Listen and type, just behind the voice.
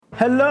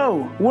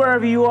Hello,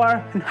 wherever you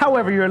are and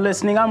however you're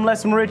listening. I'm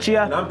Les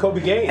Maricia. And I'm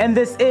Kobe Gaines. And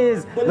this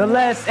is the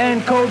Les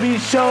and Kobe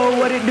Show.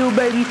 What it do,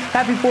 baby?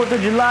 Happy 4th of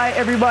July,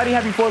 everybody.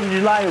 Happy 4th of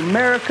July,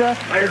 America.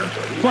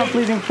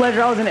 Pleasing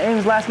pleasure. I was in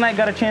Ames last night.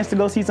 Got a chance to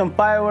go see some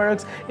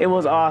fireworks. It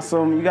was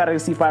awesome. You got to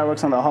see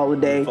fireworks on the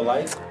holiday. Beautiful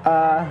lights?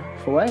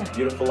 For what?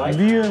 Beautiful lights?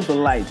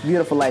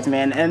 Beautiful lights,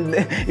 man. And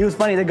it was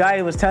funny. The guy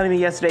was telling me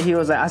yesterday, he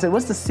was like, I said,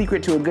 what's the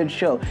secret to a good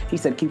show? He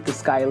said, keep the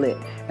sky lit.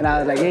 And I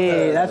was like,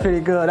 hey, that's pretty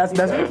good. That's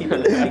keep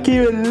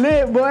it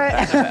lit, boy.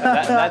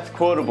 That's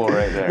quotable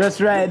right there.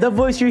 That's right. The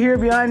voice you hear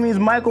behind me is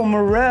Michael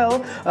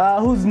Murrell,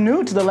 who's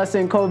new to the Les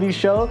and Kobe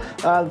Show.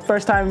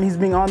 First time he's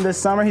being on this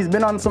summer. He's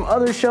been on some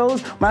other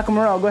shows. Michael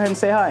Murrell, go ahead and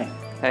say hi.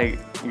 Hey,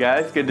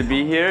 guys, good to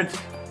be here. It's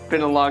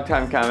been a long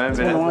time coming. It's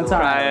been a long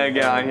time. Trying to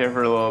get on here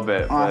for a little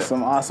bit.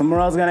 Awesome.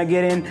 Morel's gonna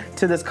get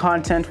into this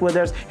content with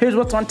us. Here's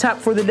what's on tap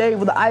for the day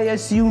with the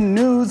ISU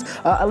news.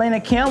 Elena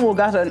Campbell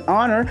got an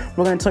honor.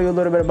 We're gonna tell you a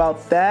little bit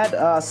about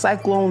that.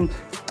 Cyclones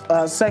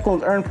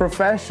earned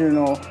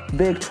professional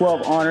Big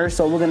 12 honors,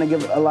 so we're going to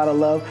give a lot of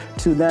love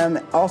to them.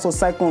 Also,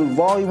 Cyclone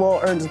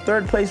Volleyball earns a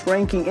third place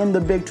ranking in the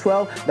Big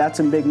 12. That's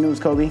some big news,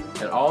 Kobe.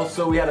 And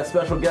also, we had a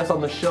special guest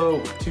on the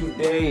show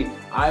today,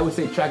 Iowa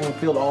State track and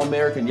field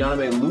All-American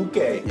Jhoanmy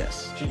Luque.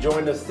 Yes. She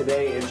joined us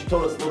today, and she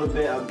told us a little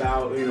bit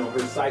about, her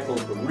Cyclone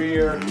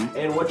career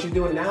and what she's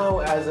doing now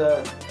as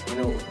a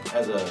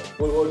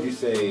what would you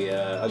say,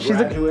 a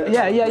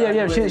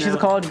graduate? She's a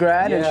college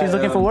grad, and she's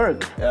looking for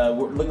work.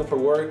 Looking for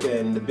work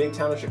in the big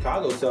town of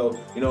Chicago, so,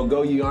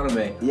 go Jhoanmy.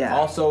 Yeah.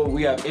 Also,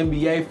 we have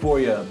NBA for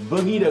you.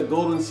 Boogie to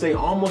Golden State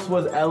almost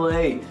was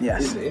LA.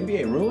 Yes. Is the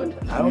NBA ruined?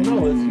 I don't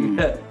know.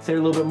 Let's say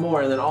a little bit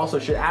more. And then also,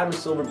 should Adam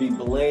Silver be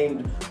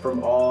blamed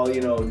from all,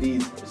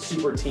 these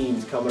super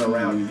teams coming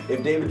around?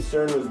 If David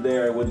Stern was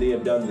there, would they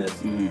have done this?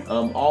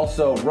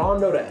 Also,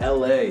 Rondo to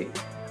LA.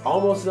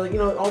 Almost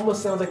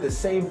sounds like the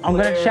same player. I'm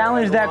going to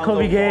challenge that,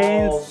 Kobe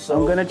Gaines. So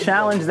I'm going to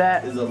challenge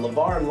that. Is a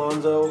LeVar and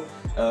Lonzo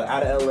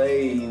out of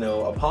LA,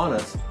 upon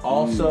us.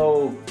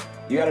 Also,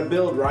 you got to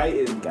build,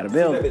 right? Got to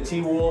build. Like the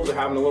T-Wolves are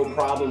having a little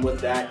problem with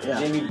that. Yeah.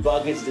 Jimmy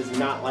Buckets does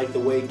not like the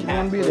way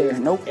Cat plays. There.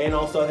 Nope. And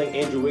also, I think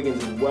Andrew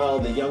Wiggins as well.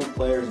 The young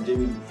players and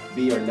Jimmy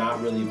B are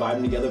not really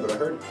vibing together. But I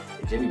heard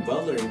Jimmy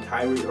Butler and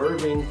Kyrie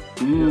Irving,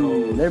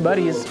 they're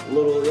buddies.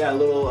 Little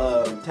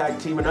tag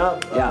teaming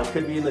up.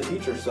 Could be in the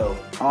future. So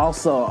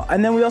also,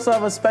 and then we also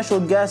have a special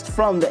guest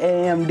from the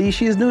AMD.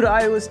 She's new to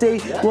Iowa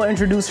State. Yeah. We'll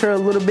introduce her a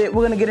little bit.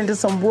 We're gonna get into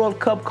some World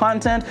Cup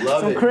content.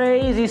 Some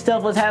crazy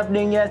stuff was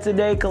happening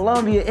yesterday.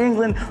 Colombia,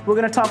 England. We're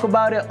gonna talk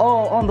about it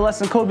all on the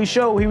Les and Kobe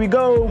Show. Here we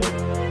go.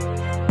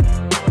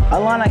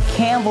 Alana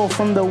Campbell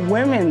from the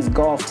women's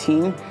golf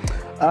team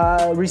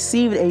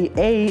received a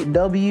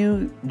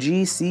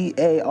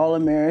AWGCA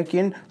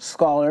All-American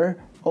Scholar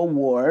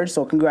Award,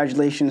 so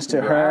congratulations to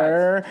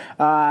her.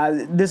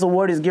 This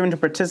award is given to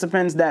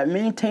participants that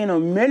maintain a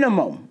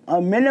minimum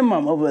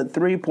of a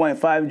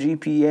 3.5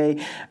 GPA,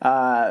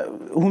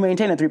 who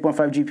maintain a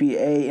 3.5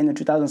 GPA in the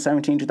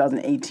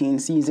 2017-2018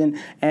 season,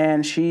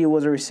 and she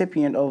was a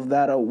recipient of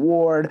that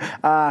award.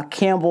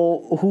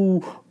 Campbell,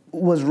 who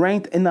was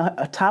ranked in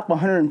the top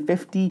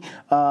 150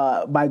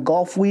 by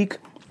Golf Week.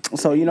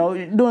 So,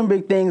 doing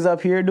big things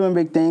up here,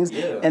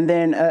 Yeah. And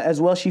then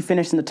as well, she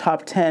finished in the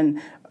top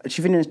 10.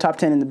 She finished top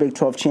 10 in the Big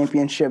 12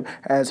 championship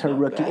as her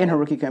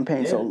rookie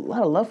campaign. Yeah. So a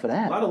lot of love for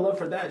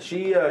that.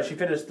 She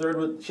finished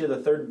third she had the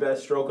third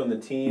best stroke on the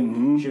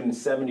team, shooting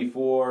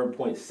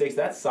 74.6.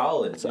 That's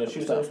solid.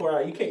 Shooting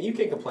 74 you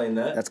can't complain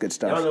that. That's good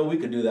stuff. I don't know if we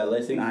could do that.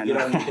 Let's say get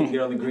on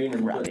the green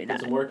and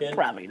put some work in.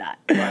 Probably not.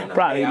 I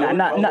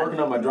was working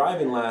on my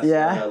driving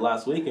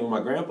last weekend with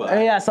my grandpa. Oh,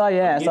 yeah, I saw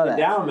that.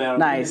 Down, man.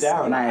 Nice.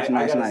 I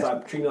gotta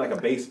stop treating it like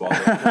a baseball.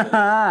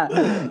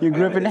 You're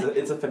gripping it.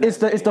 It's a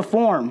finesse. It's the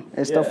form.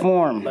 The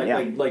form.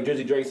 Like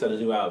Jersey Drake said in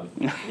his new album.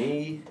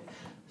 Need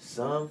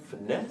some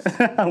finesse.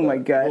 Oh my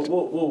God.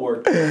 We'll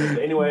work.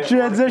 Anyway,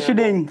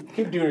 transitioning.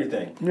 Keep doing your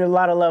thing. There's a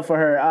lot of love for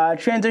her.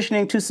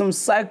 Transitioning to some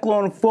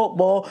Cyclone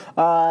football.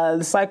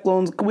 The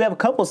Cyclones. We have a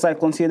couple of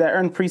Cyclones here that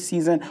earned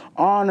preseason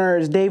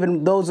honors.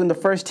 Those in the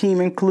first team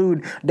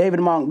include David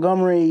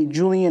Montgomery,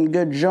 Julian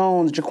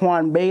Good-Jones,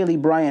 Jaquan Bailey,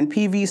 Brian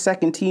Peavy.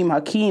 Second team,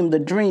 Hakeem the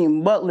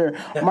Dream Butler,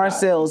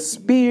 Marcel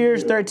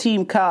Spears. Third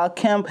team, Kyle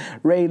Kemp,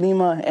 Ray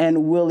Lima,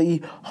 and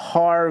Willie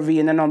Harvey.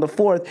 And then on the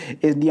fourth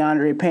is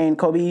DeAndre Payne.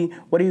 Kobe,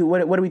 what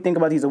do we think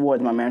about these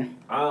awards, my man?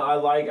 I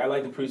like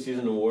the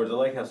preseason awards. I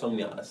like how so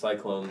many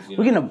Cyclones we're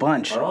getting a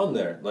bunch are on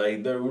there.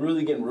 Like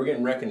we're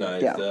getting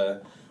recognized. Yeah.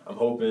 I'm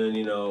hoping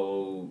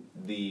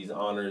these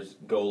honors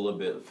go a little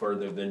bit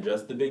further than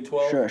just the Big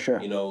 12. Sure.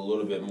 A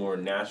little bit more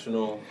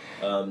national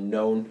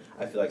known.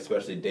 I feel like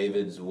especially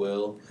David's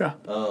will. Yeah.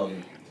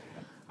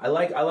 I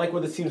like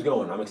where this team's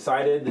going. I'm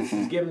excited. This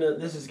is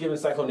giving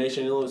Cyclone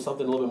Nation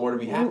something a little bit more to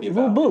be happy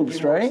about. A little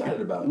boost, right?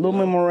 Excited about, a little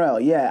bit morale.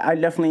 Yeah, I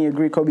definitely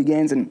agree, Kobe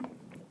Gaines, and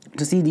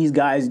to see these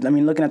guys, I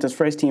mean, looking at this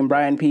first team,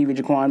 Brian Peavy,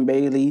 Jaquan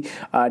Bailey,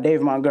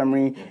 Dave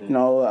Montgomery,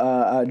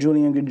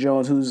 Julian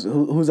Good-Jones, who's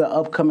an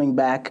upcoming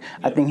back.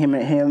 Yeah. I think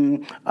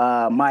him,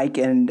 Mike,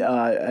 and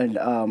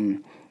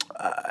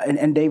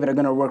and David are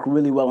going to work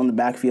really well in the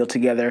backfield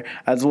together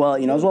as well.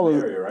 As well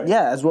with right?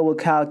 as well with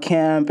Kyle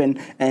Kemp and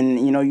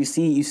you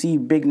see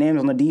big names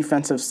on the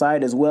defensive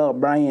side as well.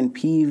 Brian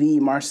Peavy,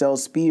 Marcel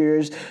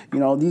Spears.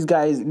 These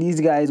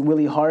guys,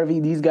 Willie Harvey.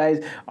 These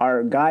guys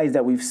are guys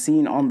that we've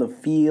seen on the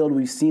field.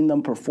 We've seen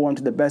them perform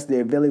to the best of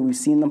their ability. We've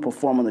seen them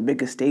perform on the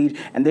biggest stage,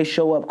 and they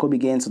show up Kobe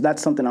Gaines. So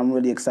that's something I'm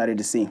really excited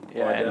to see.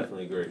 Yeah, I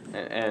definitely agree.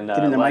 And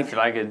Lex, if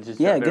I could just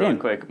jump in real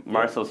quick,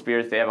 Marcel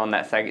Spears, they have on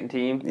that second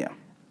team. Yeah.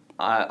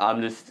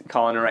 I'm just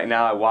calling it right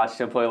now. I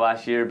watched him play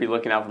last year. Be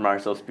looking out for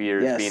Marcel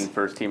Spears being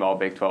first team All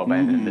Big 12 by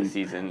the end of the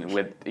season.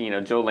 With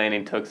Joe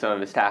Lanning took some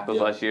of his tackles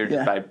last year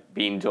just by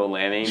being Joe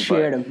Lanning. They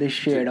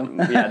shared him.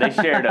 Yeah, they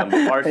shared him.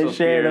 But Marcel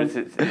Spears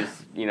is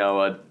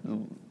a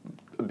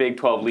Big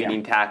 12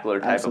 leading tackler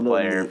type of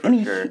player for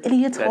sure. And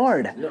he hits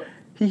hard. No.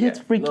 He hits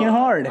freaking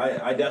hard.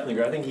 I definitely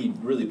agree. I think he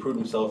really proved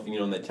himself,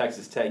 in the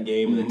Texas Tech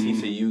game and the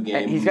TCU game.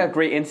 And he's got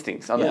great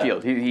instincts on the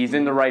field. He's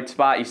in the right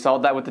spot. You saw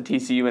that with the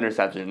TCU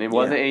interception. It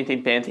wasn't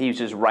anything fancy. He was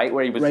just right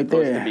where he was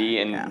supposed to be,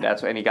 and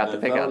that's when he got the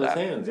pick out of that.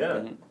 Hands,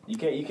 You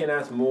can't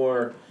ask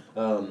more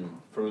from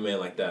a man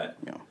like that.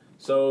 Yeah.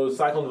 So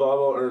Cyclones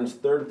volleyball earns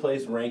third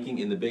place ranking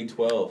in the Big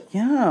 12.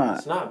 Yeah,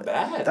 it's not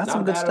bad. That's not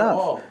some good bad stuff. At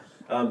all.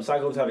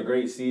 Cyclones had a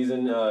great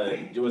season.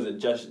 Was it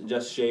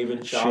just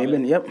Shaven?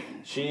 Shaven, yep.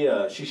 She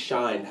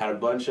shined. Had a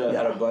bunch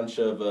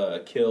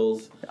of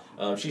kills.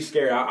 She's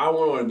scary. I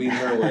wouldn't want to be in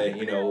her way.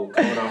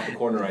 Coming off the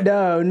corner right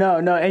now.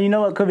 No. And you know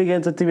what? Kobe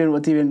Gaines, let's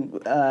even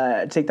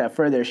take that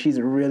further. She's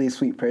a really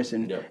sweet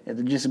person.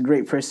 Yep. Just a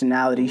great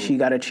personality. She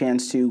got a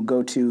chance to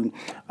go to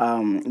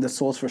the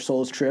Souls for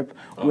Souls trip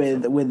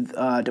with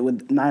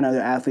 9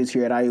 other athletes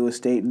here at Iowa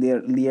State.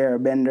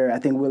 Liera Bender, I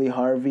think Willie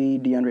Harvey,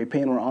 DeAndre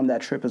Payne were on that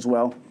trip as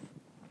well.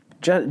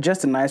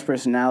 Just a nice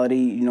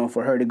personality,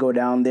 for her to go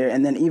down there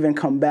and then even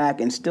come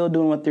back and still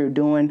doing what they're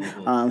doing,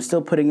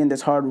 still putting in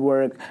this hard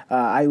work.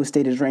 Iowa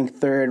State is ranked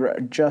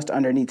third, just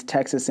underneath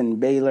Texas and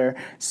Baylor.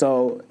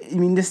 So,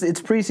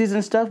 it's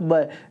preseason stuff,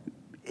 but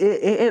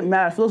it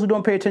matters. For those who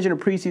don't pay attention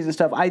to preseason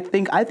stuff, I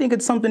think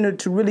it's something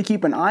to really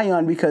keep an eye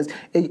on because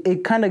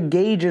it kind of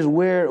gauges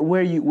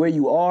where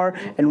you are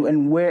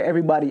and where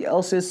everybody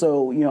else is.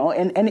 So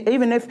and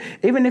even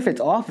if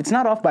it's off, it's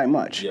not off by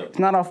much. Yep. It's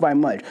not off by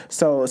much.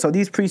 So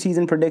these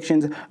preseason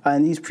predictions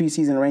and these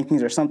preseason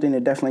rankings are something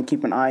to definitely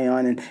keep an eye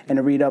on and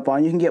to read up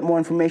on. You can get more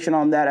information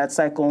on that at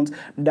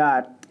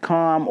cyclones.com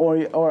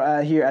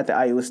or here at the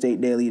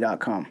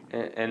IowaStateDaily.com.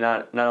 And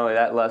not only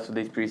that, Les, with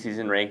these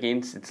preseason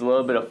rankings, it's a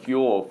little bit of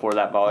fuel for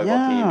that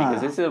volleyball team because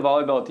this is a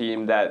volleyball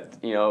team that,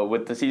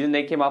 with the season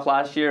they came off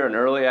last year, an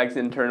early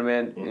exit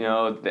tournament,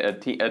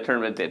 a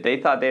tournament that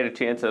they thought they had a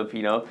chance of,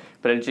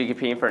 potentially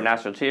competing for a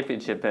national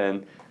championship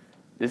in.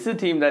 This is a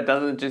team that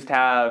doesn't just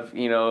have,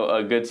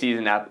 a good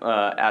season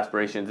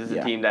aspirations. This is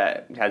a team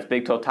that has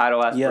Big 12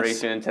 title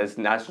aspirations, has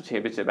national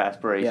championship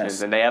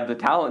aspirations, and they have the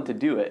talent to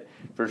do it,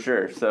 for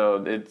sure.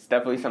 So it's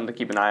definitely something to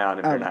keep an eye on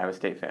if you're an Iowa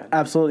State fan.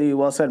 Absolutely.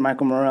 Well said,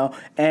 Michael Murrell.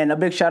 And a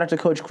big shout out to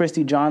Coach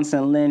Christy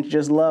Johnson-Lynch.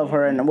 Just love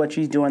her and what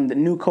she's doing, the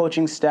new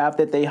coaching staff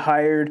that they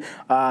hired.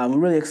 I'm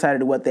really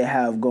excited what they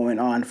have going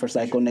on for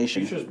Cyclone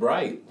Nation. Future's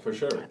bright, for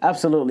sure.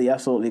 Absolutely,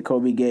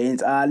 Kobe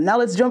Gaines. Now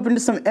let's jump into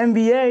some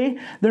NBA.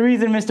 The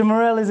reason Mr.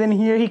 Murrell is in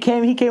here, he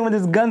came with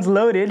his guns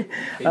loaded.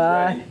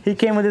 He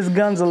came with his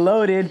guns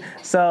loaded.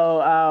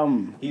 So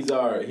he's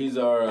our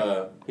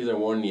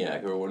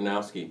Warniak or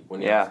Warnowski.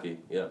 Yeah.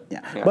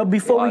 But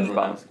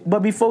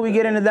before we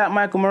get into that,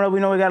 Michael Murrell, we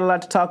know we got a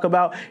lot to talk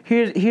about.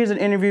 Here's an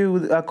interview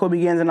with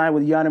Kobe Gaines and I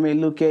with Jhoanmy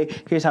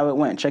Luque. Here's how it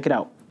went. Check it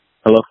out.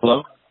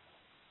 Hello.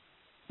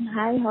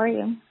 Hi, how are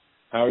you?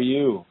 How are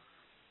you?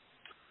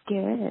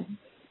 Good.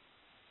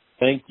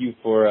 Thank you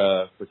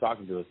for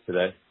talking to us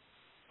today.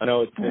 I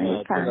know it's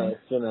been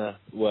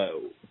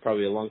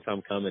probably a long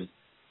time coming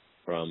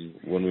from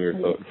when we were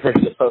first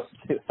supposed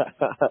to.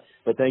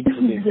 But thank you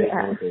for being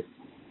patient with us.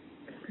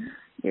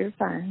 You're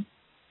fine.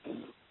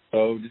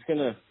 So just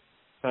gonna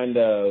kind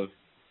of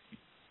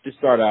just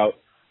start out.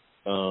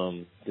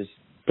 Just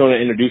going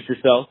to introduce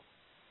yourself.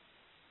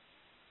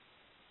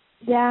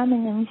 Yeah, my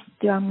name is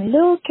Jhoanmy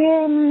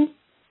Luque.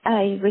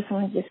 I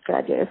recently just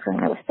graduated from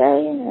Iowa State,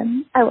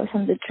 and I was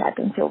on the track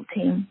and field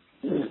team.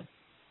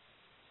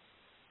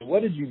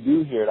 What did you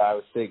do here at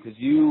Iowa State? Because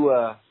you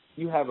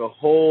have a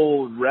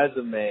whole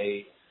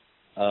resume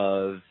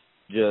of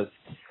just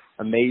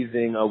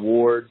amazing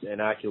awards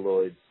and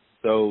accolades.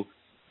 So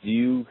do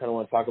you kind of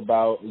want to talk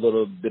about a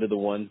little bit of the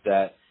ones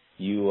that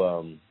you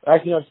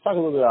just talk a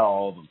little bit about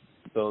all of them,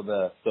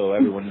 so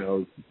everyone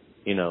knows,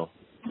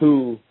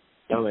 who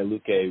Jhoanmy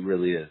Luque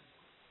really is.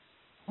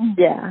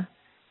 Yeah.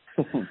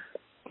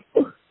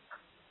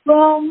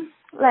 Well,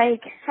 I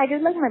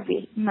guess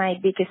my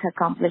biggest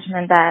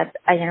accomplishment that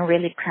I am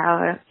really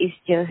proud of is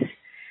just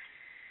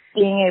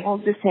being able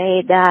to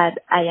say that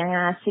I am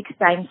a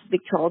 6-time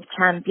Big 12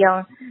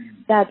 champion.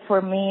 That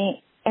for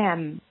me,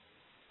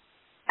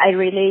 I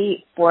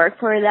really worked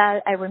for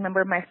that. I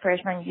remember my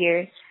freshman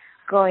year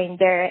going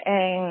there,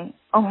 and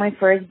on my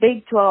first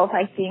Big 12,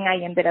 I think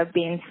I ended up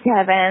being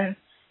 7th.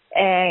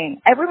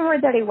 And I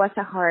remember that it was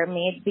a hard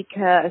meet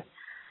because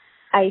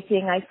I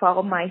think I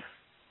fall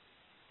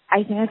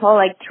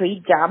like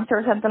 3 jumps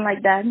or something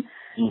like that.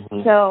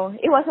 Mm-hmm. So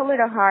it was a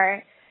little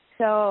hard.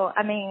 So,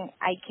 I mean,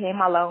 I came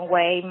a long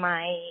way.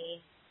 My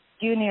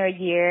junior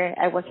year,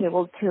 I was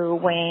able to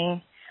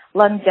win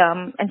long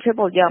jump and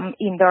triple jump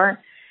indoor,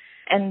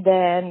 and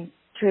then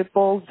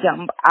triple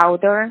jump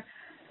outdoor.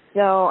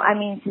 So, I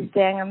mean, since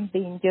then I've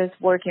been just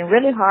working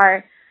really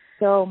hard.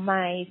 So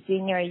my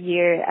senior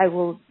year, I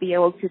will be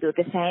able to do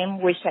the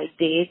same, which I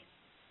did.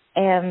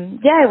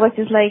 And yeah, it was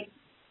just like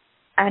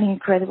an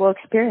incredible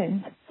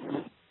experience.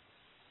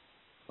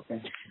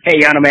 Okay. Hey,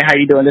 Jhoanmy, how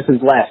you doing? This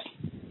is Les.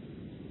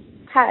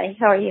 Hi,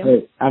 how are you?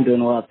 Hey, I'm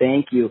doing well,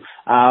 thank you.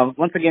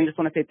 Once again, just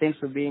want to say thanks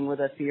for being with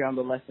us here on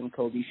the Les and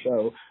Kobe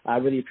Show. I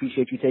really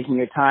appreciate you taking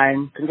your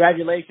time.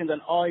 Congratulations on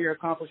all your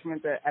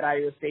accomplishments at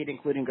Iowa State,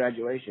 including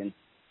graduation.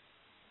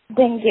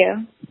 Thank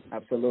you.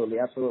 Absolutely,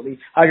 absolutely.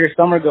 How's your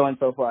summer going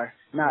so far?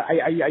 Now,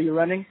 are you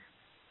running?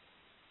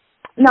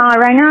 No,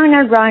 right now I'm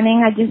not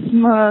running. I just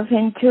moved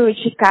into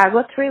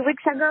Chicago 3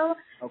 weeks ago.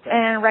 Okay.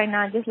 And right now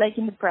I'm just like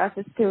in the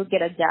process to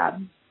get a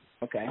job.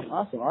 Okay,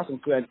 awesome.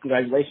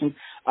 Congratulations.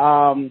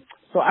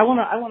 So I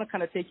wanna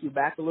kind of take you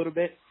back a little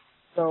bit.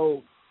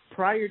 So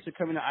prior to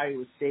coming to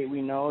Iowa State,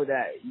 we know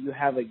that you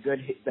have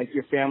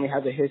your family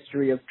has a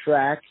history of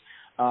track.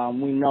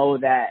 We know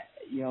that,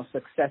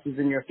 successes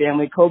in your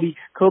family. Kobe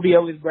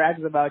always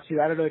brags about you.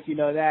 I don't know if you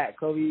know that.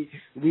 Kobe,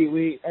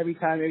 we every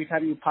time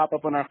you pop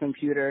up on our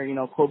computer,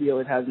 Kobe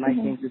always has nice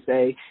things to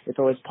say. It's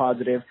always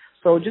positive.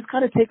 So just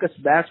kind of take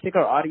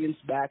our audience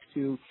back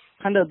to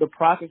kind of the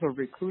process of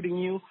recruiting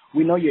you.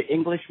 We know your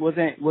English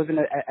wasn't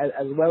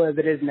as well as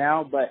it is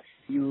now, but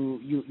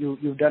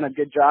you've done a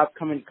good job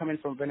coming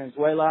from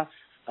Venezuela.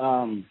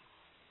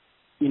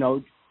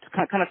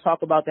 To kind of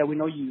talk about that. We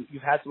know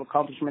you've had some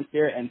accomplishments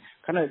there, and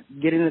kind of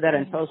get into that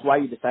and tell us why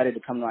you decided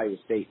to come to Iowa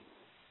State.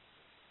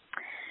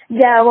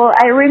 Yeah, well,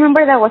 I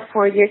remember that was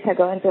 4 years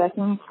ago in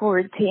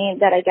 2014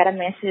 that I got a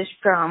message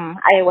from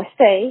Iowa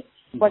State.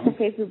 It was a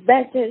Facebook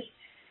message.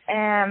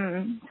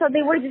 So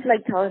they were just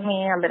like telling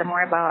me a little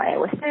more about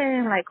Iowa State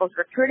and like all the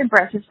recruiting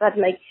process, but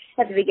like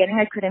at the beginning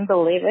I couldn't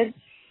believe it.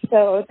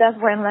 So that's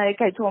when like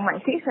I told my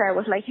sister, I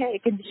was like, hey,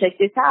 can you check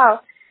this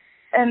out?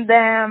 And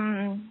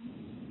then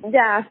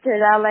after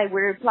that, like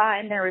we replied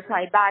and then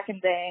replied back,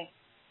 and then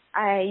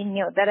I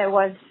knew that it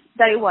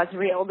was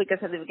real because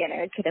at the beginning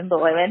I couldn't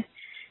believe it.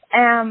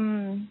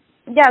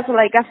 So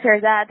like after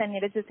that I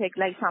needed to take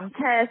like some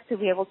tests to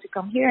be able to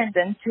come here and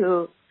then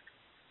to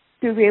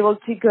be able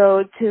to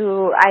go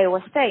to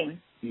Iowa State.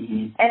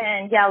 Mm-hmm.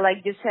 And yeah,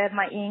 like you said,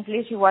 my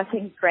English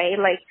wasn't great.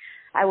 Like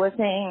I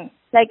wasn't,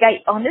 like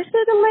I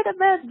understood a little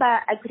bit,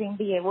 but I couldn't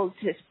be able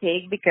to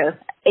speak because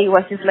it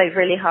was just like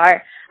really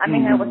hard. I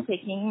mean, I was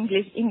taking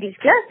English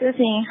classes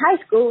in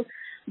high school,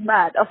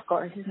 but of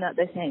course it's not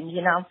the same,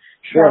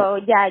 Sure. So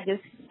yeah,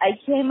 I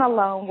came a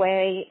long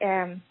way.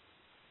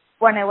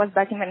 When I was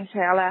back in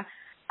Venezuela,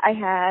 I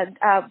had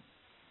a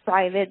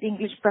private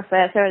English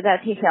professor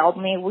that he helped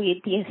me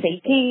with the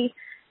SAT.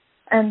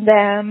 And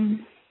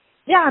then,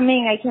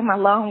 I came a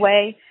long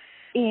way.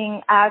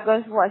 In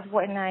August was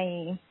when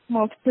I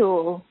moved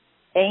to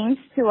Ames,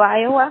 to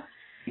Iowa.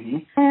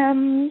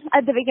 Mm-hmm.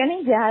 At the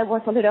beginning, it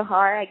was a little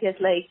hard. I guess,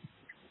 like,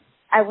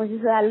 I was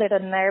just a little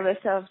nervous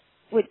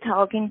with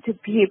talking to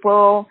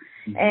people,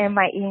 and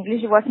my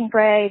English wasn't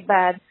great,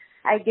 but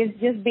I guess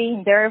just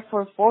being there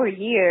for 4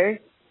 years,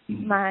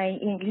 my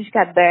English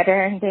got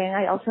better, and then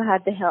I also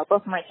had the help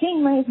of my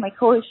teammates, my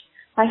coach.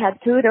 I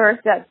had tutors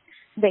that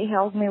they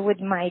helped me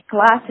with my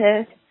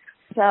classes.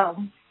 So,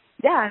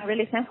 I'm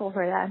really thankful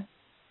for that.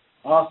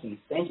 Awesome.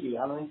 Thank you,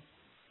 Jhoanmy.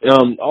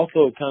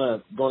 Also, kind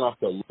of going off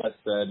what Les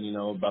said,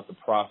 about the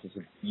process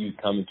of you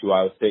coming to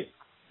Iowa State,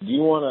 do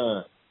you want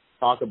to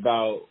talk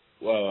about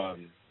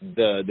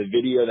the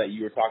video that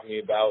you were talking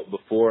about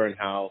before and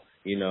how,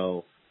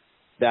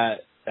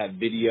 that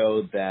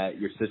video that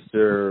your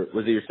sister,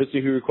 was it your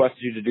sister who requested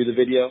you to do the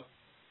video?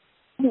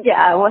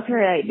 Yeah, it was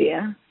her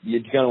idea.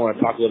 You kind of want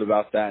to talk a little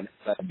about that.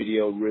 That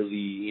video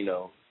really,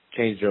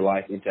 changed your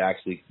life into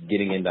actually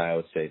getting into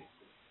Iowa State.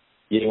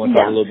 You want to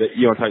talk a little bit?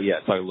 You want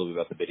to talk a little bit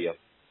about the video.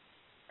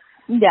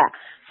 Yeah.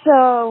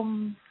 So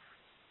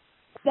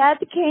that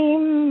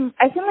came,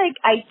 I feel like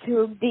I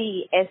took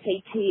the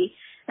SAT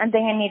and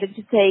then I needed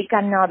to take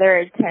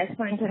another test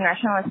for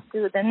international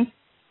students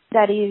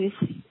that is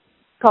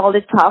called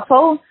the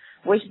TOEFL,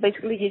 which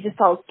basically you just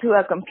talk to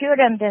a computer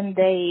and then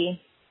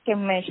they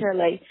can measure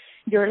like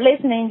your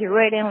listening, your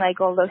reading, like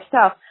all those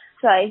stuff.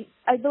 So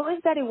I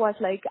believe that it was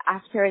like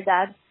after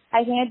that,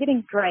 I think I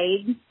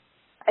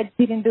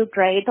didn't do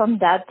great on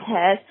that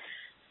test.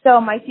 So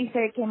my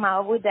sister came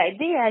out with the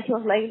idea. She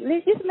was like,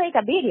 let's just make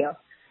a video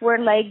where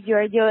like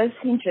you're just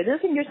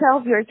introducing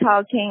yourself, you're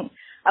talking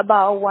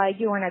about why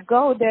you want to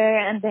go there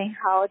and then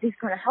how this is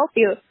going to help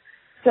you.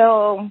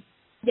 So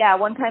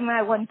one time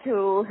I went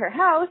to her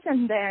house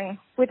and then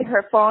with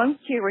her phone,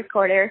 she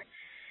recorded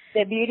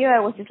the video.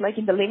 I was just like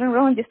in the living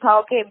room just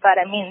talking, but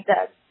I mean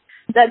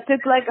that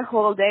took like a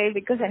whole day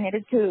because I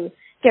needed to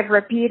keep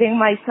repeating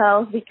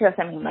myself because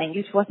I mean my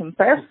English wasn't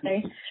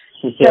perfect.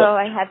 So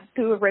I had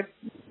to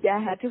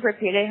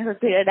repeat it and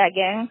repeat it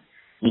again.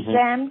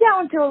 Then,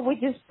 until we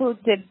just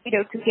put the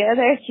video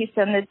together, she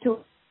sent it to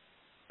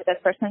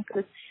that person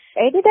could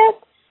edit it.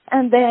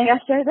 And then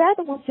after that,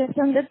 we just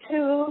sent it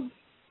to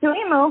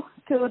email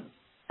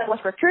that was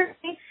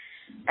recruiting.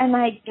 And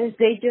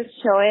they just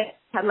show it,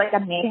 had like a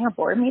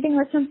board meeting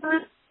or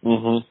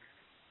something.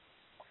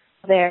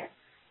 There.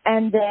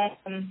 And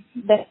then,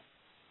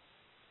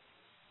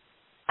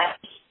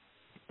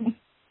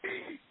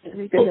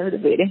 because of the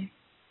meeting.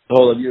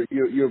 Hold on,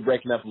 you're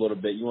breaking up a little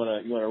bit. You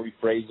wanna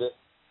rephrase it?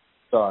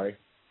 Sorry.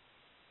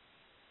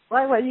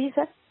 What did you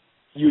say?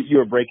 You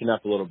were breaking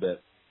up a little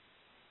bit.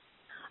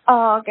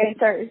 Oh, okay,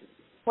 sorry.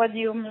 What do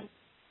you mean?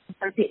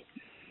 Repeat.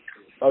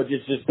 Oh,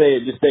 just say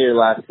your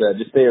last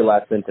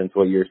sentence.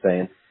 What you were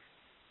saying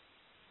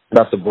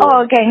about the board.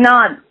 Oh, okay,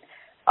 not.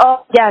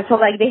 Oh, yeah. So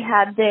like they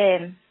had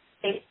the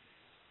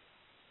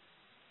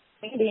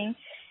meeting,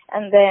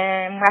 and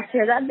then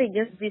after that they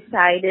just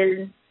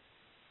decided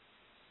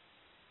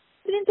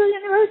into the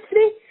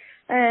university,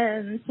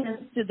 and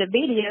since to the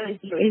video is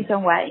the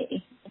reason why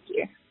I'm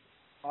here.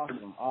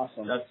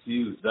 Awesome. That's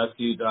huge.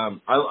 I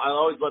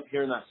always love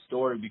hearing that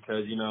story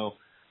because you know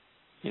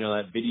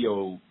that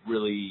video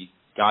really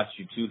got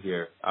you to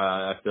here.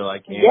 I feel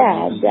like you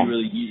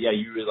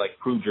really like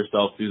proved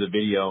yourself through the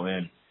video,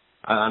 and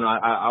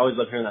I always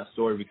love hearing that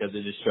story because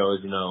it just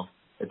shows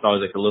it's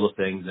always like the little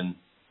things, and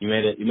you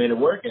made it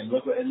work, and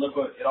look what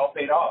it all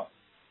paid off.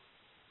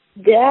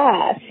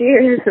 Yeah,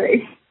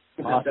 seriously.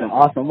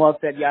 Awesome. Well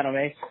said,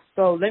 Jhoanmy.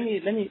 So let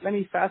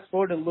me fast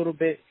forward a little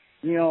bit.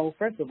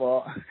 First of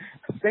all,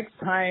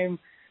 6-time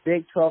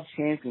Big 12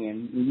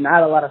 champion.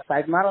 Not a lot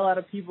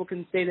of people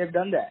can say they've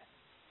done that.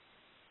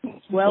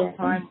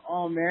 12-time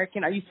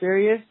All-American. Are you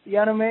serious,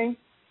 Jhoanmy?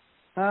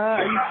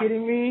 Are you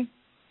kidding me?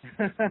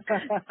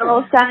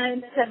 All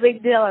time, it's a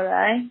big deal,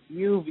 right?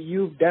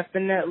 You've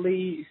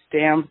definitely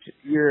stamped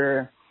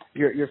your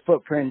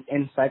footprint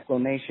in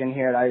Cyclone Nation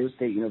here at Iowa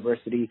State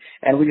University,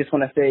 and we just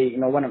want to say,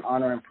 what an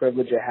honor and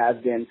privilege it has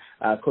been.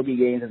 Kobe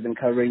Gaines has been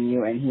covering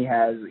you, and he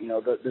has,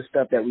 the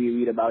stuff that we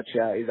read about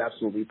you is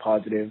absolutely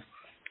positive.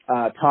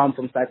 Tom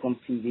from Cyclone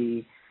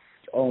TV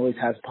always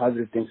has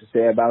positive things to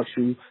say about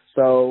you.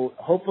 So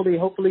hopefully,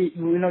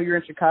 you're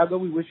in Chicago.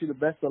 We wish you the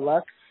best of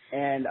luck.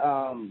 And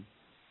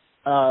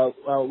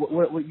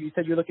what you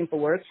said you're looking for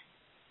work?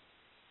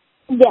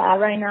 Yeah,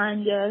 right now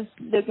I'm just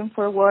looking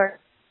for work.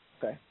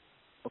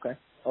 Okay.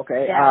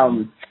 Yeah.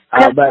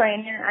 I'm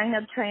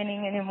not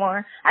training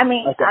anymore. I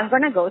mean, okay. I'm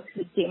gonna go to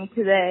the gym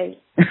today.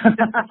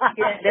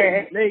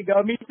 There you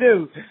go. Me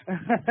too.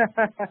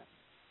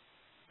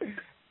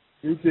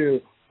 Me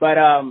too. But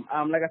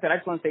like I said, I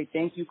just want to say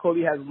thank you.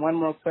 Kobe has one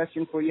more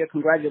question for you.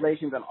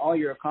 Congratulations on all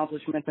your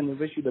accomplishments, and we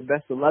wish you the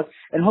best of luck.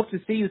 And hope to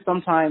see you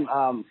sometime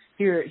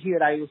here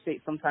at Iowa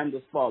State sometime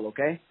this fall.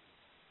 Okay.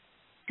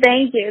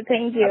 Thank you.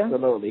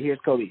 Absolutely. Here's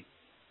Kobe.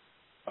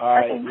 All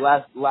right. Okay.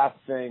 Last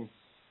thing.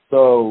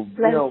 So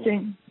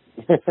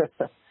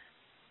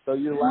so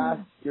your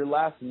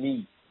last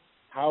meet,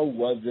 how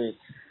was it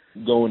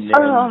going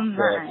there? Oh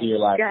my your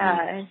last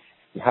gosh!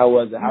 Meet? How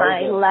was it? How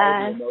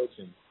was the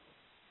emotion?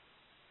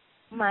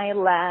 My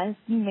last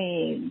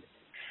meet.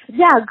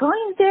 Yeah,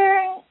 going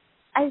there,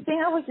 I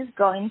think I was just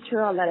going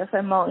through a lot of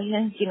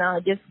emotions.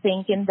 Just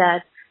thinking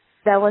that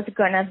was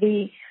gonna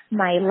be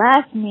my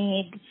last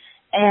meet.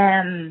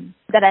 And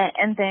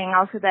then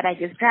also that I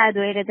just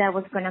graduated, I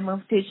was gonna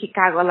move to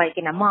Chicago like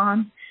in a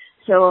month.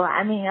 So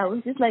I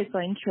was just like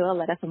going through a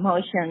lot of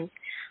emotions,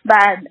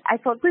 but I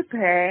felt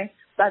prepared.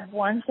 But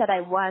once that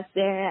I was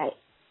there,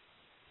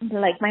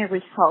 like my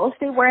results,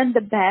 they weren't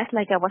the best.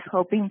 Like I was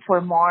hoping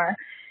for more.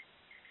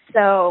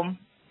 So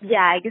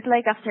yeah, I guess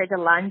like after the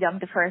long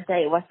jump, the first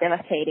day it was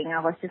devastating. I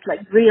was just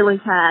like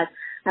really sad.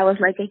 I was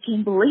like, I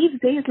can't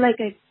believe this.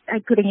 Like I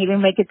couldn't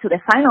even make it to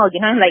the final.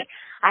 Like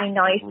I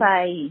know if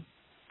I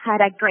had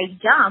a great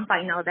jump,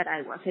 I know that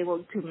I was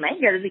able to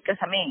make it because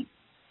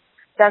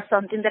that's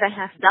something that I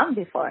have done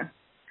before.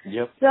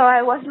 Yep. So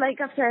I was like,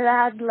 after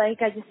that,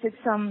 like I just took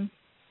some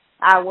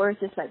hours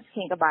just like to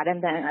think about it,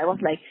 and then I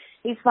was like,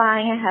 it's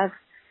fine, I have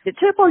the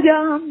triple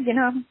jump,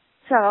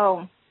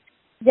 So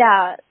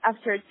yeah,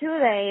 after 2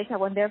 days, I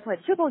went there for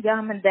a triple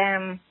jump, and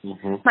then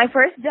my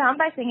first jump,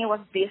 I think it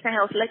was this, and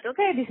I was like,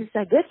 okay, this is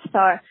a good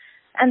start.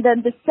 And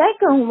then the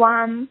second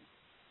one,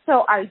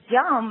 so I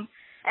jumped,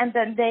 and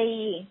then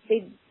they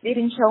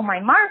didn't show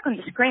my mark on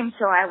the screen,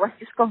 so I was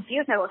just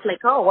confused. I was like,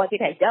 oh, what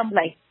did I jump?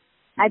 Like,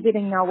 I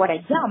didn't know what I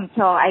jumped.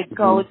 So I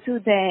go to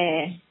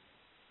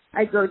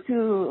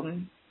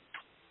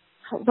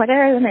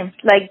whatever the name,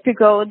 like to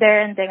go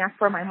there and then ask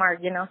for my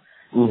mark, to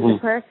the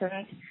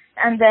person.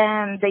 And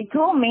then they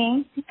told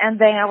me, and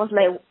then I was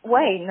like,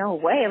 wait, no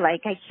way.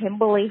 Like, I can't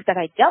believe that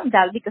I jumped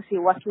that because it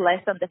was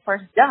less than the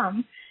first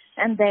jump.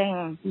 And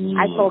then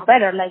I felt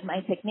better, like my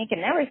technique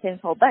and everything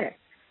felt better.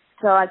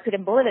 So I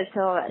couldn't believe it.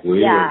 So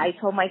yeah, I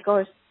told my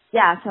coach.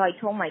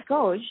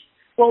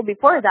 Well,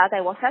 before that,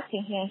 I was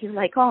asking him. He's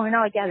like, "Oh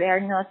no, yeah, they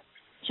are not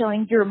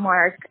showing your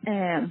mark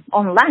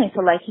online."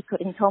 So like he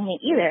couldn't tell me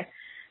either.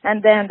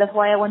 And then that's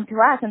why I went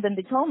to ask, and then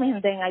they told me,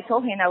 and then I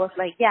told him, I was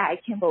like, yeah, I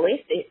can't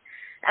believe it.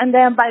 And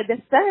then by the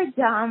third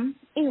jump,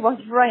 it was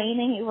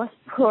raining, it was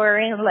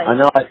pouring. Like, I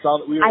know, I saw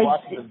that we were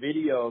watching the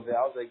video of it.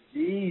 I was like,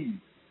 geez.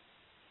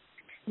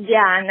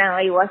 Yeah, no,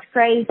 it was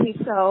crazy.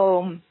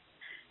 So,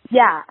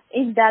 yeah,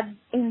 in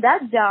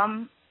that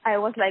jump, I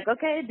was like,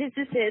 okay, this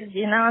is it,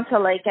 you know. So,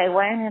 like, I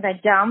went and I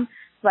jumped,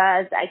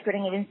 but I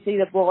couldn't even see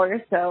the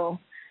board. So,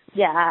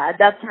 yeah, at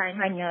that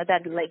time, I knew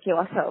that, like, it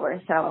was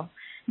over. So,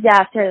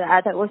 yeah, after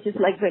that, I was just,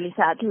 like, really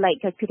sad.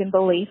 Like, I couldn't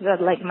believe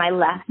that, like, my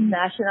last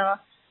national,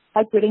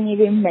 I couldn't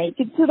even make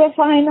it to the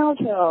final.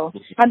 So,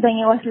 and then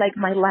it was, like,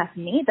 my last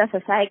meet as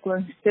a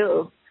cyclist,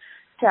 too.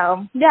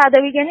 So, yeah,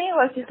 the beginning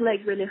was just,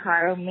 like, really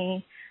hard on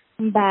me.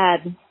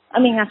 But, I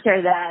mean,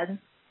 after that,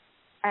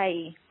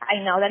 I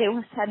know that it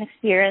was an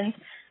experience,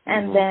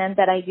 and then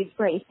that I did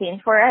great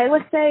things for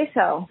Iowa State.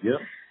 So,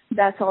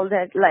 that's all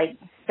that, like,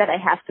 that I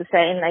have to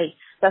say, and, like,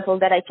 that's all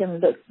that I can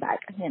look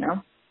back, you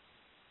know.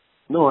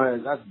 No, I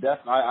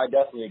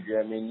definitely agree.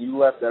 I mean, you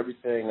left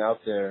everything out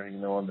there, you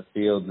know, on the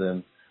field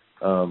and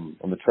on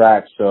the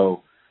track.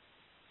 So,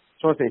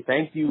 just want to say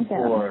thank you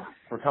for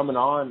coming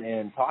on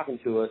and talking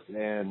to us.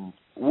 And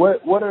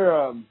what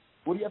do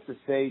you have to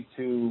say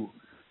to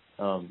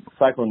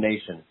Cycle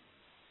Nation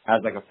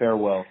as like a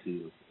farewell to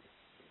you?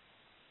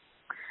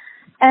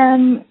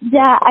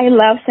 Yeah, I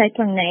love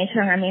Cycle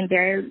Nation. I mean,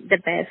 they're the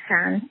best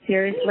fans,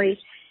 seriously.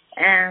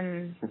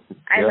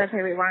 I love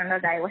everyone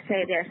at Iowa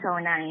State. They're so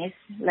nice,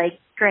 like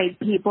great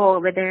people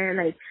over there.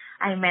 Like,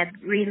 I met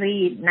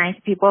really nice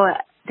people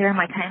during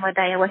my time at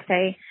Iowa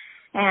State.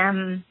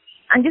 I'm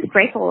just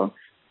grateful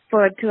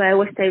to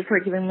Iowa State for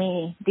giving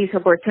me this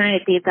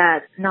opportunity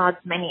that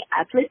not many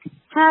athletes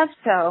have.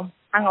 So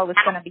I'm always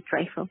going to be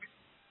grateful.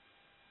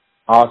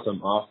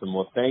 Awesome.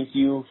 Well, thank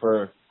you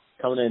for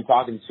coming in and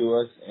talking to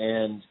us,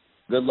 and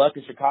good luck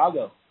in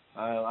Chicago.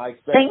 I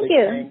expect thank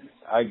you. Things.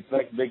 I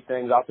expect big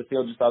things off the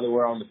field, just other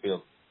we're on the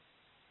field.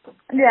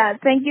 Yeah,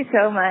 thank you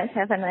so much.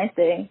 Have a nice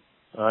day.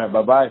 All right,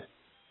 bye-bye.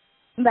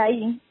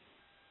 Bye.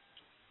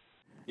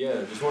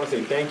 Yeah, just want to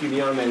say thank you,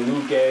 Jhoanmy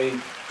Luque,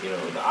 you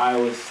know, the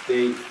Iowa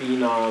State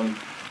phenom.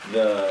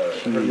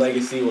 Her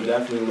legacy will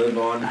definitely live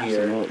on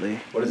here. Absolutely.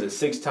 What is it?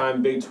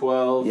 6-time Big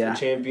 12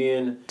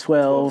 champion,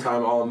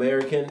 12-time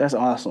All-American. That's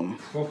awesome.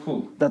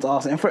 Woo-hoo. That's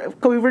awesome. And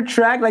for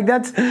track, like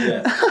that's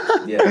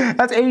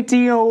that's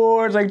 18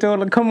 awards. Like,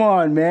 total. Come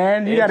on,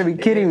 man, you got to be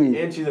kidding me.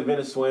 And she's a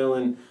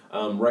Venezuelan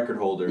record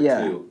holder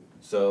too.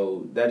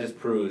 So that just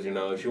proves, you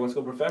know, if she wants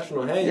to go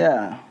professional, hey.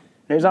 Yeah.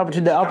 There's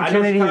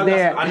opportunities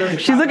there.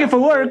 She's looking for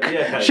work.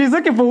 Yeah. She's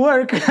looking for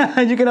work.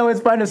 You can always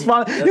find a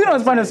sponsor. You can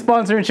always find a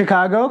sponsor in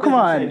Chicago. Come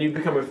on. And you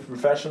become a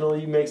professional,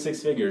 you make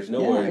 6 figures.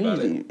 No worries about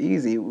it.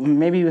 Easy.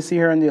 Maybe we'll see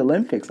her in the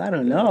Olympics. I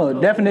don't know.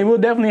 We'll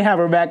definitely have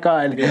her back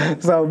on. Yeah.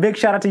 So big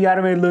shout out to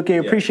Jhoanmy Luque.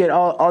 Appreciate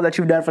all that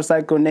you've done for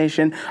Cycle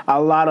Nation. A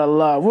lot of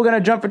love. We're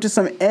gonna jump into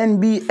some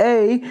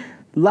NBA.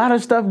 A lot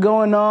of stuff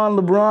going on.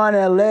 LeBron,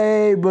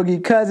 LA,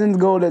 Boogie Cousins,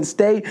 Golden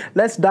State.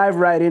 Let's dive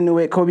right into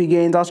it. Kobe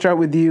Gaines, I'll start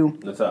with you.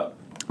 What's up?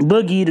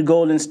 Boogie to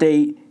Golden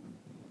State.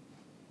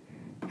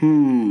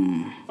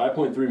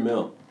 5.3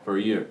 mil for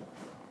a year.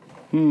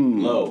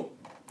 Low.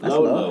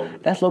 Low.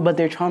 That's low, but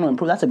they're trying to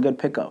improve. That's a good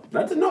pickup.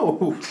 That's a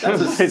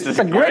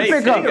great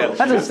pickup.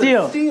 That's a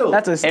steal.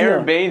 That's a steal.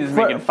 Aaron Baines is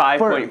making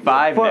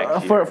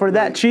 5.5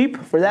 next year.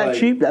 For that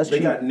cheap, that's cheap. They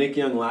got Nick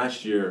Young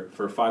last year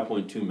for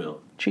 5.2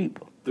 mil. Cheap.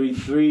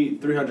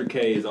 300K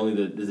is only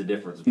the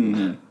difference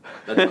between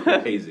that.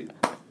 That's crazy.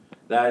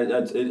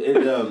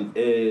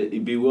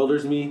 It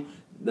bewilders me.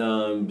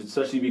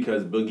 Especially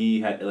because Boogie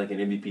had like an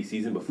MVP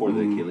season before the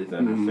Achilles. I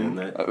understand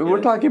that.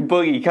 We're talking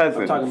Boogie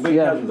Cousins. I'm talking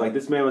Boogie Cousins. Like,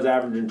 this man was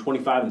averaging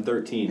 25 and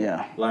 13.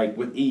 Yeah. Like,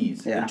 with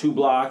ease. Yeah. And 2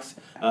 blocks,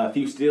 a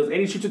few steals, and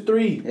he shoots a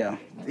 3. Yeah.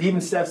 Even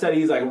Steph said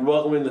he's like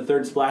welcoming the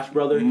third splash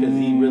brother because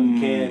he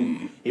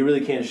really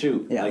can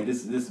shoot. Yeah. Like,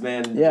 this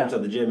man jumps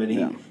out the gym, and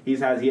he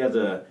has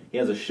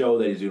a show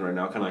that he's doing right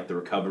now, kind of like the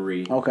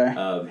recovery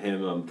of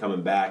him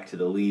coming back to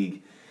the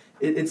league.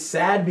 It's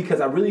sad because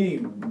I really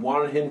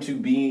wanted him to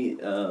be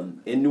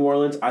in New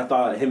Orleans. I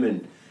thought him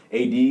and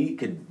AD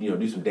could,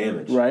 do some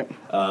damage. Right.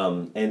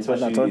 And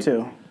especially, I thought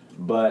so too.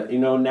 But,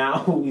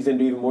 now he's going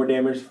to do even more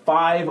damage.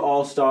 5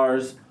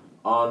 All-Stars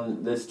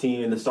on this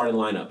team in the starting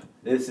lineup.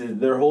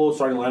 Their whole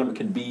starting lineup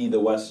could be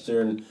the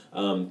Western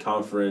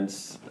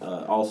Conference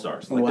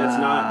All-Stars. Like, that's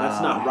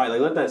not right.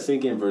 Like, let that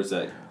sink in for a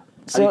sec.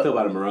 How do you feel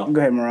about it, Murrell? Go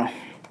ahead, Murrell.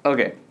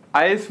 Okay.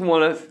 I just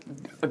want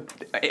to...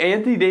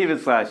 Anthony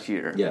Davis last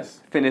year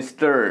finished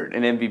 3rd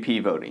in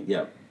MVP voting.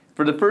 Yeah.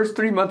 For the first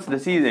 3 months of the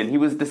season, he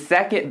was the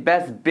 2nd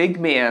best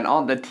big man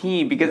on the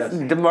team because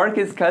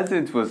DeMarcus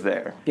Cousins was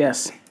there.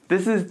 Yes.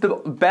 This is the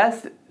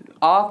best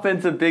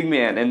offensive big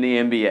man in the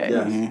NBA.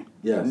 Yes. Mm-hmm.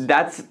 Yes.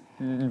 That's,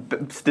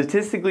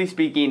 statistically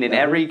speaking, in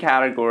every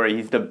category,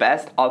 he's the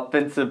best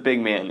offensive big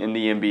man in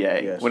the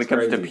NBA when it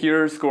comes to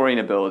pure scoring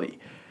ability.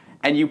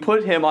 And you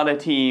put him on a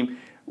team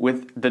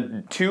with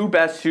the 2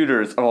 best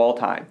shooters of all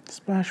time.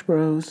 Splash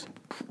Bros.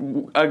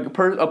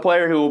 A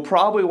player who will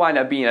probably wind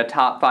up being a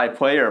top 5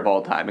 player of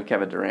all time,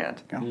 Kevin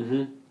Durant. Yeah.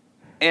 Mm-hmm.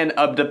 and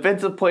a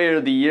Defensive Player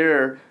of the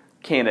Year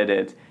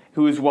candidate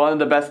who's one of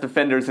the best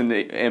defenders in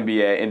the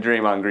NBA in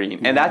Draymond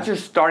Green. And that's your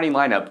starting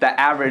lineup that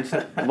averaged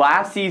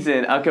last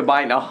season a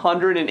combined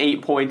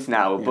 108 points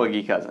now with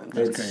Boogie Cousins.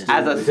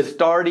 As a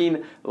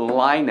starting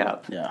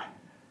lineup. Yeah.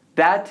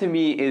 That to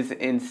me is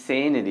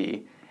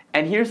insanity.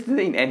 And here's the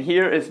thing, and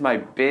here is my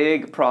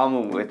big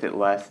problem with it,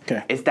 Les,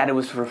 is that it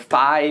was for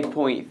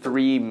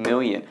 $5.3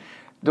 million.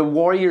 The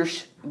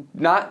Warriors,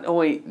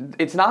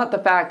 it's not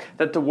the fact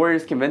that the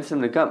Warriors convinced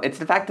them to come, it's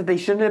the fact that they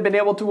shouldn't have been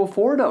able to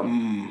afford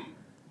them.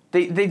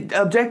 They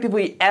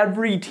objectively,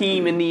 every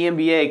team in the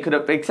NBA could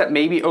have, except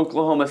maybe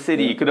Oklahoma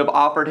City, could have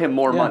offered him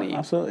more money.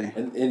 Absolutely.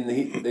 And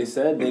they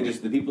said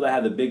the people that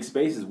had the big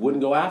spaces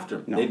wouldn't go after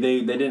him. No. They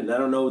didn't. I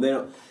don't know. They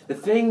don't. The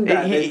thing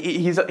that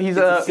he's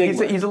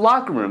a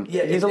locker room.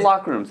 Yeah, he's a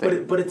locker room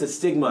thing. But it's a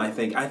stigma. I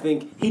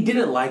think he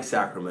didn't like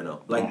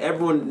Sacramento. Like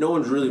no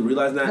one's really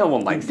realizing that. No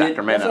one likes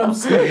Sacramento.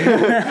 That's what I'm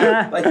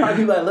saying. Like 5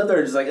 people that live there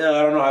are just like,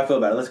 I don't know how I feel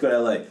about it. Let's go to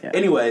LA. Yeah.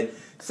 Anyway.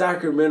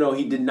 Sacramento,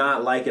 he did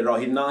not like it at all.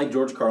 He did not like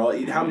George Karl.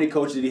 How many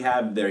coaches did he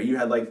have there? You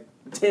had like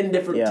 10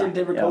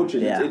 different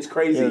coaches. Yeah. It's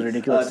crazy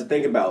to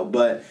think about.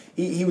 But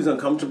he was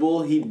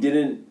uncomfortable. He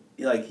didn't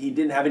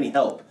have any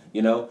help.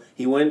 You know,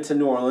 he went to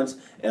New Orleans.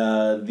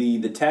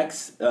 The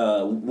Tex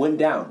went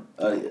down.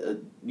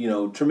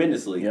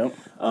 Tremendously. Yep.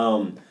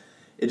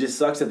 It just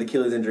sucks that the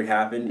Achilles injury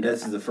happened.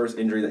 This is the first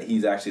injury that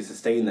he's actually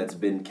sustained that's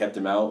been kept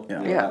him out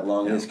that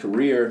long in his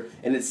career.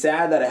 And it's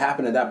sad that it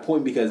happened at that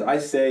point because I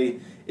say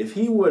if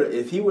he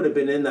would have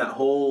been in that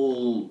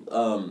whole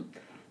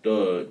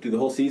through the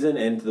whole season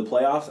and to the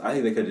playoffs, I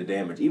think they could have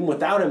damaged. Even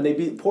without him, they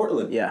beat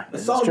Portland. Yeah,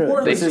 this is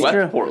true. They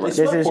swept Portland.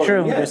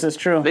 This is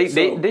true.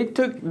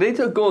 They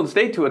took Golden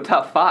State to a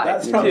top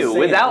 5 too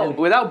without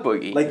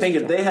Boogie. Like think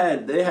if they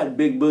had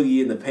Big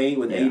Boogie in the paint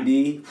with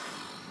AD.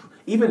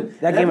 Even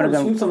that game would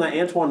have sweeps on that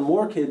Antoine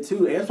Moore kid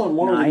too. Antoine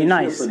Moore was he's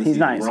nice. He's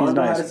nice.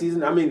 Rondo had a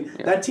season. I mean,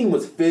 that team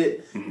was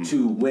fit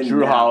to win.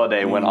 Drew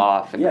Holiday went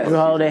off. Drew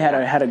Holiday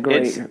had a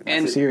great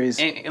series.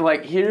 And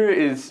like here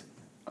is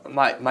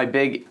my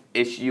big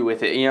issue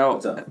with it. You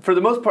know, for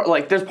the most part,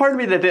 like there's part of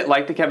me that didn't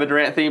like the Kevin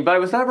Durant thing, but I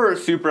was never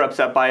super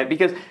upset by it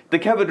because the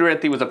Kevin Durant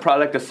thing was a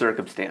product of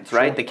circumstance,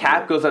 right? Sure. The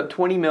cap goes up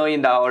 $20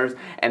 million,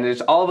 and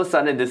there's all of a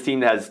sudden this team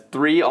that has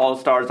 3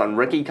 All-Stars on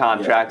rookie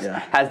contracts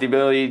has the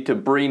ability to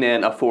bring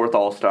in a 4th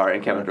All-Star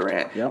in Kevin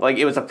Durant. Yep. Like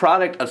it was a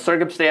product of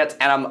circumstance,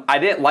 and I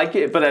didn't like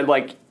it, but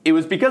it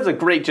was because of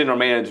great general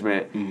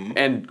management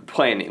and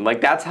planning. Like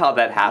that's how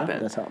that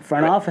happened. That's how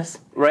front office.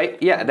 Right?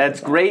 Yeah,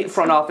 that's great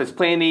front office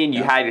planning.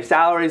 You had your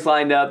salaries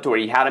lined up to where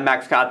you had a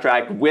max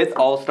contract with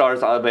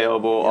all-stars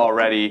available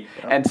already.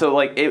 And so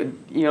like it,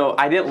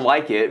 I didn't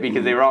like it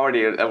because they were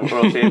already a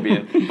world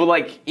champion. But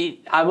like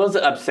I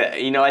wasn't upset.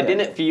 I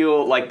didn't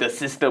feel like the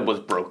system was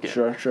broken.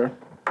 Sure.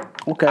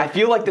 Okay. I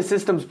feel like the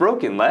system's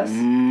broken, Les.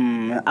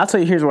 I'll tell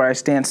you here's where I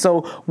stand.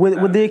 So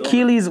with the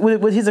Achilles,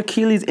 with his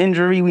Achilles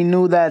injury, we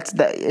knew that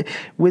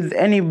with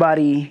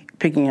anybody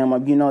picking him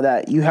up,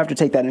 that you have to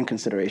take that in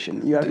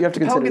consideration. You have to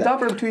consider Pelicans that.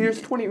 offered him 2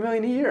 years, $20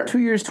 million a year. 2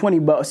 years,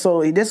 $20.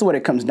 So this is what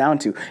it comes down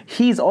to.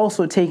 He's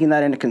also taking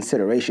that into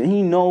consideration.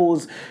 He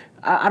knows.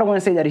 I don't want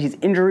to say that he's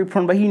injury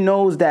prone, but he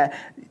knows that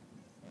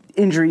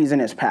injury is in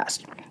his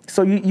past.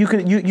 So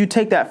you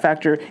take that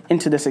factor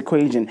into this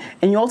equation,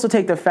 and you also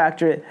take the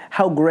factor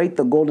how great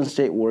the Golden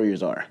State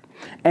Warriors are,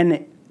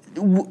 and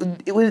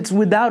it's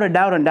without a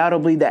doubt,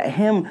 undoubtedly, that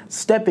him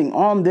stepping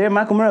on there,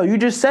 Michael Murrell, you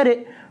just said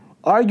it,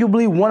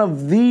 arguably one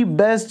of the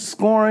best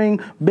scoring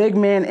big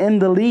men in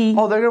the league.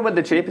 Oh, they're gonna win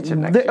the championship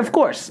next year. Of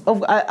course,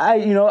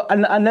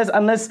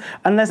 unless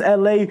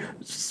LA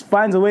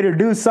finds a way to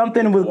do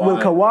something with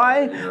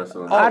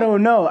Kawhi, I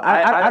don't know.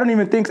 I don't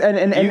even think.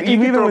 And you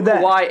even throw with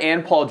that, Kawhi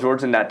and Paul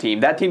George in that team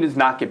does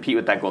not compete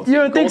with that Golden State.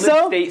 You don't think so?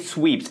 Golden State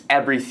sweeps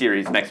every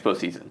series next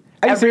postseason.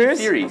 Are you every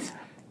serious? Series.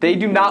 They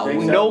do not.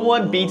 No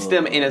one beats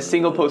them in a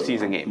single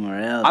postseason game.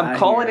 I'm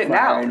calling it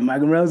now.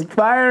 Michael Murrell's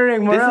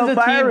firing. This is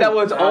a team that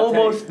was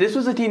almost. This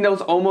was a team that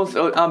was almost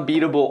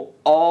unbeatable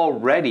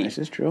already. This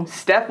is true.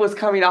 Steph was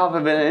coming off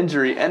of an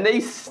injury, and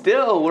they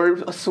still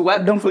were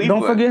swept. Don't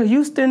forget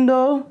Houston,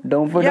 though.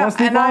 Don't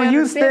sleep on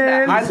Houston.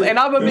 And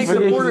I'm a big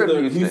supporter of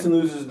Houston. Houston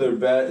loses their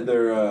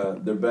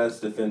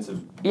best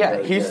defensive.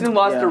 Yeah, Houston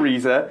lost to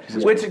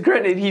Ariza, which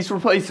granted he's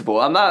replaceable.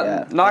 I'm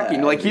not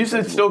knocking.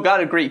 Houston still got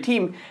a great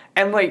team.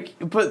 And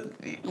but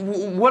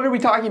what are we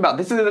talking about?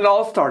 This is an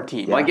all-star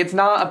team. Yeah. It's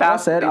not about.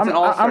 It's an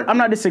all-star. I'm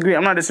not disagreeing.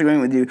 I'm not disagreeing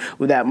with you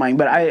with that, Mike.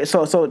 But I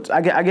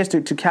guess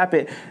to cap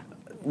it,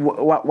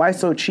 why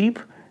so cheap?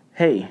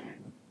 Hey,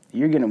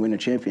 you're gonna win a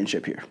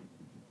championship here.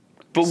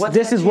 But what's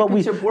this is what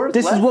we. What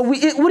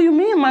do you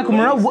mean, Michael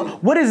Murrell?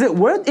 What is it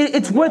worth?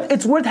 It's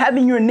worth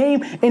having your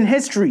name in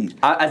history.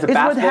 As a it's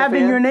worth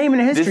having your name in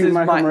history,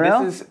 Michael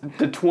Murrell. This is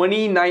the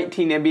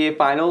 2019 NBA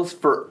Finals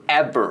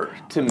forever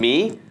to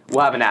me.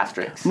 We'll have an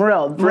asterisk.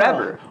 Morel,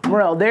 forever.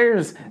 Morel,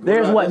 there's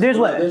what?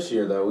 This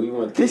year though, we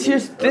went. This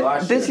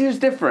year's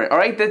different. All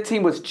right, that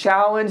team was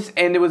challenged,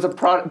 and it was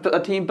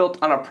a team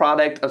built on a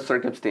product of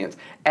circumstance.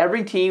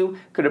 Every team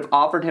could have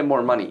offered him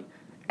more money.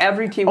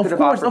 Every team could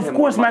have offered him Of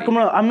course, more Michael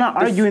money. Murrell. I'm not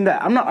arguing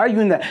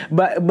that.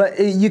 But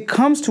it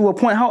comes to a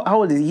point. How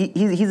old is he?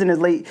 He's in his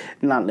late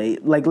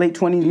 20s,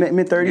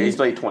 mid 30s. Yeah, he's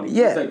late 20s.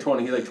 Yeah. He's like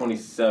 20. He's like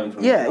 27.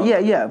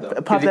 28. Yeah.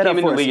 Pop He that up came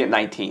in for the us. league at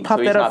 19, Pop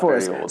so he's that up not for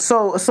very us.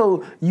 old.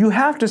 So you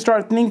have to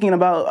start thinking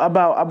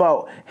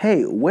about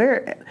hey,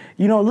 where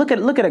look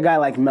at a guy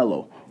like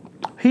Melo.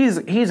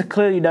 He's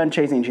clearly done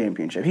chasing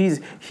championship. He's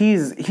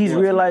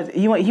realized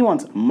he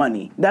wants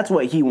money. That's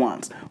what he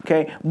wants.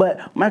 Okay,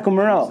 but Michael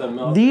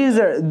Murrell, these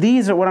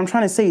are what I'm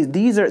trying to say is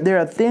there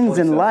are things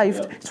in life.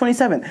 Yeah. It's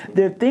 27.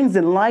 There are things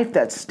in life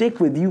that stick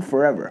with you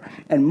forever,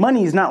 and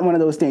money is not one of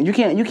those things. You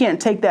can't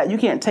take that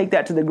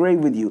to the grave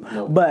with you.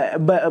 No.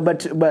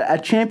 But a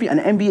champion,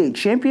 an NBA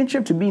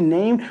championship to be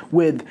named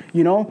with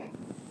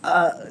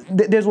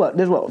there's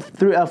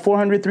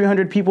 400,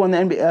 300 people in the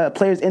NBA,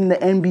 players in the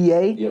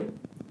NBA. Yep.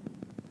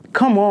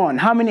 Come on,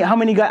 how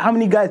many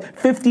guys?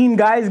 15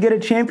 guys get a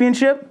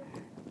championship?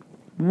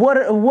 What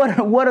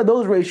are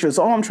those ratios?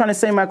 So all I'm trying to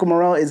say, Michael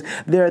Murrell, is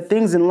there are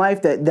things in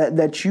life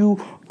that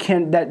you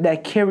can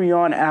that carry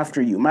on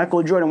after you.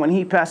 Michael Jordan, when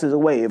he passes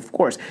away, of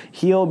course,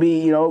 he'll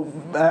be,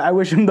 I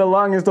wish him the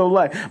longest of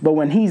life, but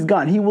when he's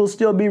gone, he will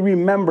still be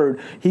remembered.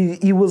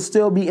 He will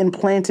still be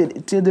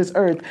implanted to this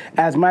earth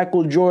as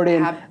Michael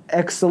Jordan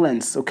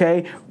excellence,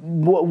 okay?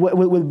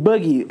 With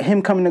Boogie,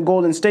 him coming to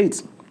Golden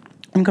State,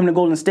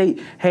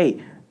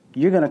 hey,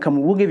 you're gonna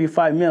come. We'll give you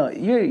 $5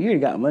 million. You already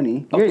got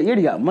money. You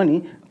already got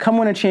money. Come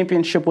win a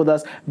championship with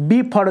us.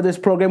 Be part of this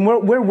program.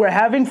 We're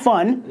having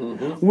fun.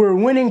 Mm-hmm. We're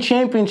winning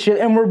championship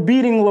and we're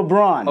beating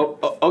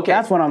LeBron. Okay,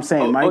 that's what I'm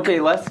saying, Mike. Okay,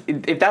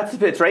 if that's the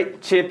pitch,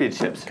 right?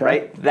 Championships, okay.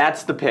 Right?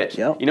 That's the pitch.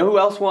 Yep. You know who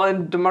else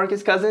won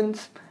DeMarcus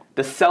Cousins?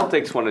 The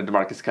Celtics wanted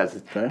DeMarcus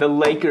Cousins. Okay. The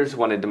Lakers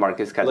wanted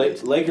DeMarcus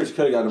Cousins. Lakers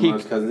could have got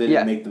DeMarcus Cousins. They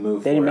didn't make the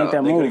move. They didn't make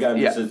that move. They could have got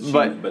him just cheap,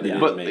 but they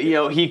didn't make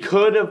it. He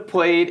could have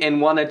played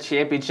and won a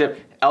championship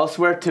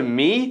elsewhere, to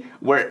me,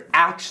 where it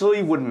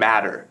actually would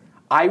matter.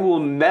 I will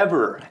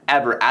never,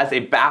 ever, as a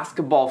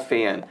basketball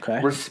fan,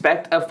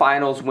 respect a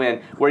finals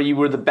win where you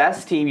were the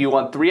best team, you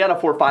won 3 out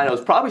of 4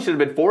 finals, probably should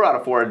have been 4 out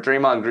of 4 if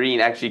Draymond Green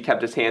actually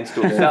kept his hands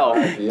to himself.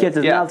 Gets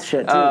his mouth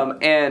shut, too.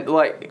 And,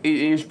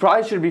 you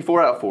probably should be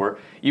 4 out of 4.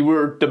 You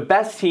were the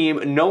best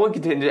team, no one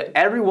contended,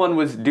 everyone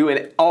was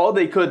doing all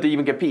they could to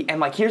even compete.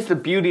 And, here's the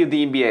beauty of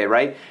the NBA,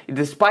 right?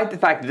 Despite the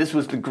fact that this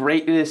was the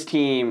greatest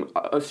team,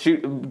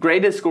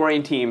 greatest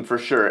scoring team for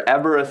sure,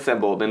 ever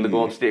assembled in the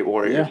Golden State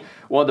Warriors. Yeah.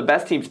 One of the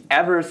best teams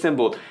ever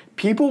assembled.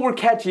 People were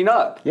catching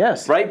up.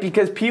 Yes. Right?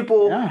 Because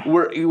people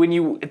were, when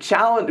you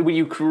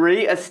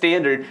create a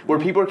standard where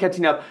people are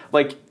catching up,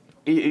 the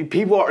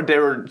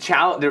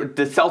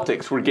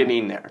Celtics were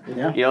getting there.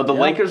 Yeah. The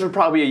Lakers were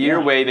probably a year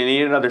away. They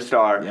needed another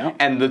star. Yeah.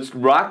 And the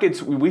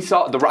Rockets, we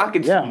saw the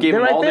Rockets gave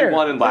them all they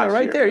wanted last year.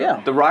 Right there,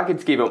 yeah. The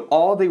Rockets gave them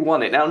all they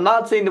wanted. Now, I'm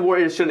not saying the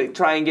Warriors shouldn't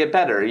try and get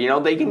better.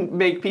 They can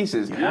make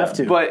pieces. You have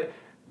to. But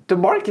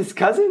DeMarcus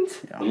Cousins?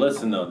 But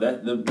listen, though,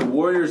 that the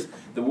Warriors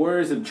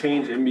have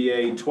changed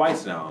NBA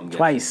twice now. I'm guessing.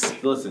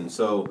 Twice. Listen,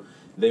 so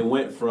they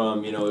went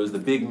from, it was the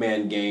big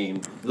man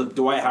game. Look,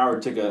 Dwight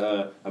Howard took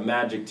a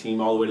Magic team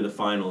all the way to the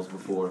finals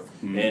before.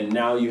 Mm-hmm. And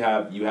now you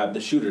have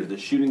the shooters, the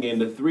shooting game.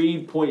 The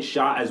 3-point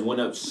shot has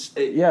went up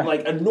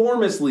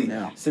enormously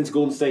since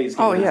Golden State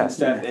since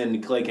Steph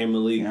and Clay came in the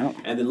league. Yeah.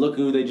 And then look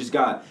who they just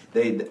got.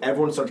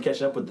 Everyone started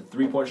catching up with the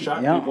 3-point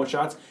shot, 3-point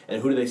shots.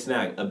 And who do they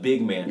snag? A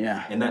big man.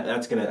 Yeah. And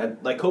that's going to,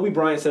 like Kobe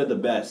Bryant said it the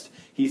best.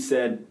 He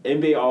said,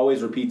 NBA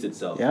always repeats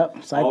itself.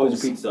 Yep. Cycles.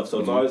 Always repeats itself. So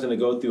it's always going to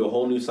go through a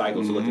whole new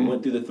cycle. So look, it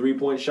went through the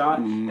 3-point shot,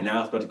 and now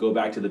it's about to go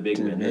back to the big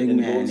man. And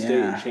the Golden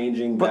State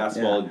changing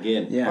basketball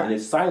again. Yeah. And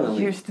it's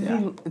silently. Here's the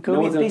thing,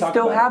 Kobe, they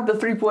still have the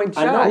 3-point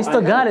shot. I know, they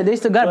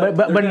still got it.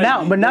 But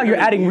now you're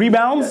adding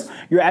rebounds.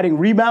 Yes. You're adding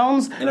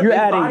rebounds. And you're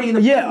adding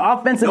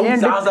offensive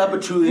and Zaza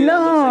Pachulia.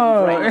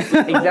 No.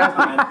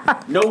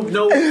 Exactly. No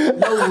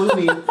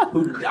Looney,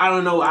 who I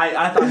don't know.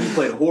 I thought he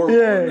played horrible.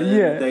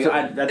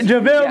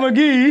 JaVale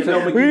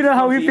McGee. We know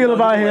how we feel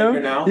about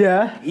him.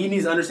 Yeah. He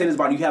needs to understand his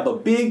body. You have a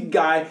big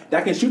guy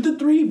that can shoot the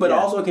 3, but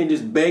also can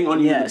just bang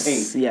on you in the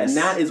paint. Yes. And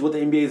that is what the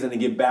NBA is going to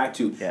get back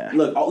to. Yeah.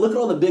 Look at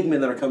all the big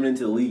men that are coming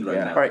into the league right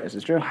now. Right. This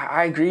is true.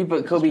 I agree,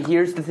 but Kobe,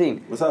 here's the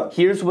thing. What's up?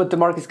 Here's what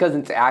DeMarcus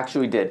Cousins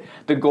actually did.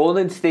 The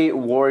Golden State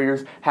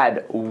Warriors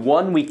had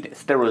one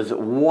weakness. There was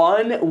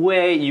one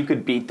way you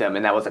could beat them,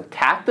 and that was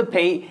attack the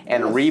paint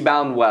and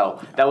rebound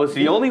well. That was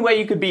the only way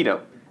you could beat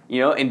them.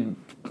 And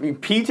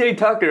PJ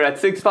Tucker at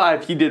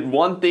 6'5", he did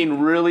one thing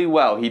really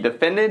well. He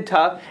defended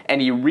tough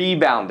and he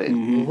rebounded.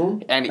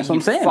 Mm-hmm. And he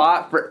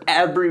fought for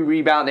every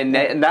rebound. And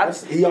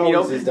that's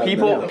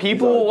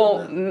people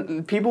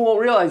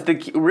won't realize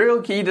the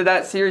real key to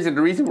that series and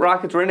the reason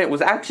Rockets were in it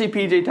was actually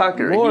PJ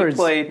Tucker. Boards.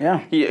 He played.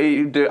 Yeah.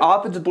 The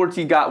offensive boards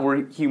he got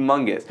were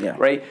humongous. Yeah.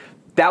 Right.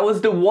 That was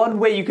the one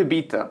way you could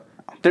beat them.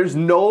 There's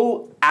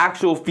no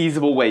actual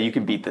feasible way you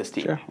can beat this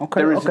team. Sure. Okay.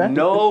 There is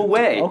no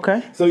way.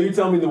 Okay. So you're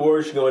telling me the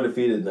Warriors should go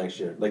undefeated next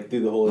year, through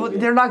the whole game?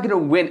 They're not going to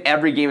win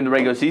every game in the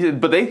regular season,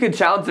 but they could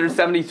challenge their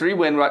 73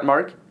 win,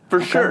 Mark.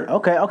 For sure.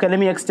 Okay. Let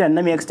me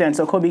extend.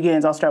 So Kobe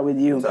Gaines, I'll start with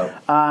you.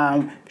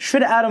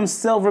 Should Adam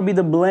Silver be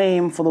the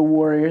blame for the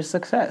Warriors'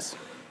 success?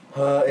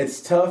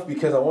 It's tough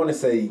because I want to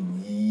say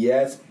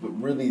yes, but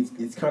really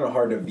it's kind of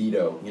hard to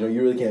veto. You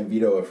really can't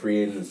veto a free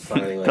agent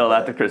signing like Tell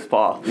that to Chris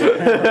Paul.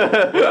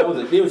 It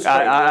was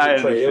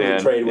a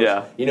trade.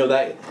 Yeah.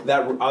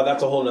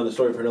 That's a whole other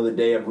story for another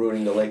day of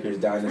ruining the Lakers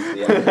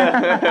dynasty.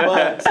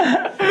 But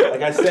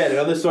like I said,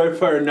 another story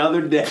for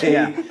another day.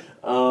 Yeah.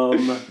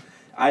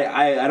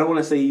 I don't want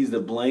to say he's the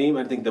blame.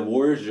 I think the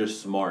Warriors are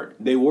just smart.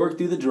 They work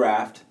through the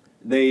draft.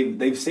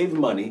 They've saved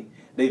money.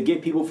 They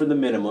get people for the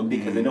minimum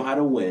because they know how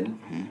to win,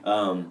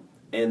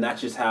 and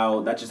that's just how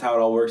it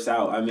all works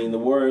out. I mean, the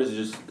Warriors are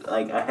just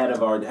like ahead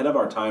of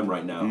our time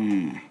right now.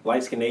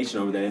 Light Skin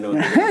Nation over there, they know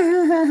what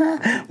they're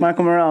doing.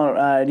 Michael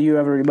Murrell, do you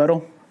have a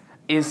rebuttal?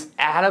 I'm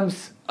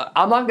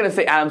not going to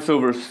say Adam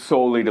Silver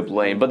solely to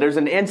blame, but there's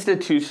an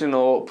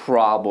institutional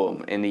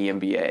problem in the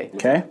NBA.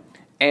 Okay.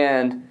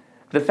 And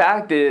the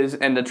fact is,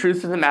 and the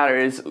truth of the matter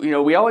is,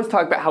 we always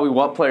talk about how we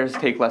want players to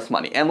take less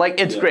money. And,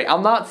 it's great.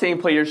 I'm not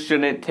saying players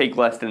shouldn't take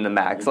less than the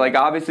max.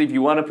 Obviously, if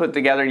you want to put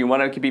together and you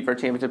want to compete for a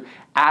championship,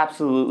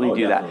 absolutely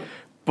do definitely. that.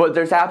 But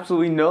there's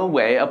absolutely no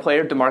way a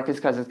player of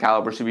DeMarcus Cousins'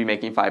 caliber should be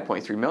making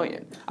 $5.3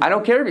 million. I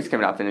don't care if he's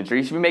coming off an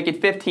injury. He should be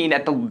making 15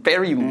 at the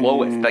very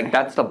lowest.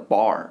 That's the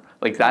bar.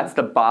 That's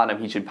the bottom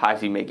he should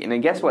possibly make. And then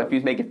guess what? If he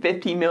was making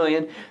 $15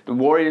 million, the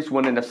Warriors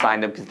wouldn't have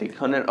signed him because they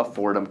couldn't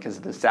afford him because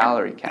of the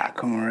salary cap.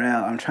 Come on,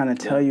 I'm trying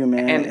to tell you,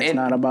 man. It's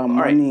not about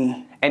money.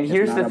 Right. And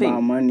here's the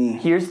thing.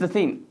 Here's the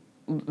thing.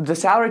 The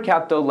salary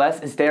cap, though,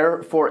 Les, is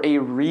there for a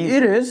reason.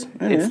 It is.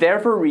 It's there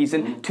for a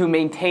reason to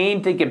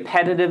maintain the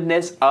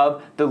competitiveness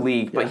of the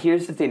league. But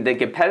here's the thing. The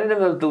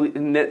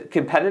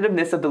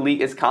competitiveness of the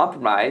league is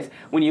compromised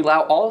when you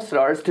allow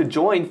All-Stars to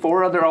join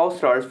 4 other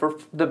All-Stars for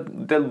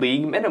the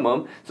league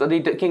minimum so they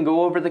can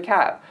go over the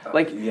cap.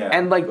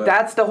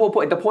 That's the whole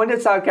point. The point of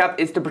the salary cap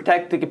is to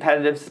protect the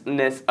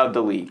competitiveness of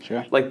the league.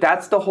 Sure.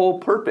 That's the whole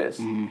purpose.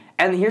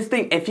 And here's the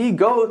thing. If you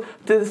go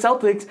to the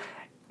Celtics,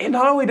 it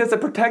not only does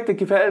it protect the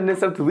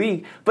competitiveness of the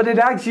league, but it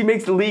actually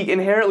makes the league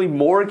inherently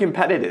more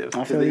competitive.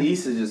 Because the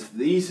East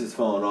is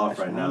falling off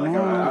right now.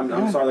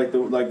 I'm sorry.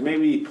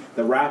 Maybe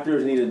the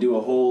Raptors need to do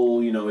a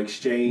whole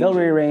exchange. They'll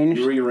rearrange,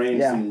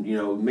 and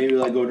maybe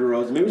go to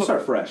Rose. Maybe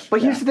start fresh.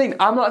 But here's the thing: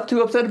 I'm not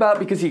too upset about it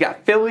because you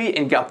got Philly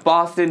and you got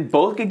Boston.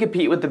 Both can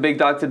compete with the big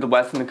dogs of the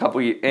West in a couple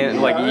a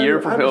year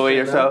for Philly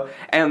or so.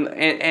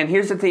 And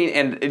here's the thing: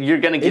 and you're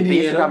gonna get the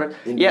Eastern Conference.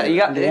 Yeah,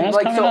 you got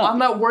I'm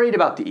not worried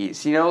about the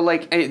East.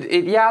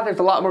 There's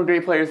a lot more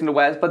great players in the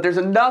West, but there's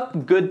enough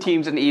good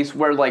teams in the East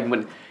where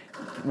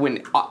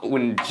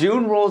when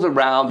June rolls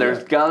around,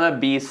 there's gonna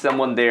be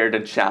someone there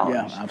to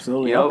challenge. Yeah,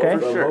 absolutely. For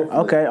sure.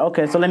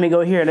 Okay. So let me go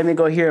here,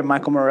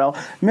 Michael Murrell.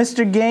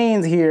 Mr.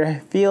 Gaines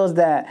here feels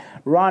that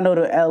Rondo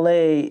to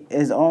LA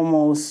is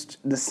almost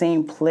the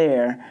same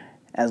player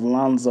as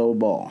Lonzo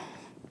Ball.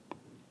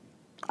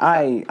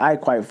 I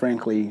quite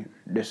frankly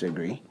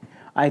disagree.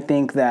 I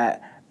think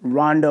that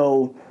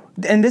Rondo.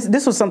 And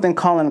this was something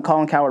Colin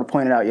Cowherd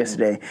pointed out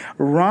yesterday.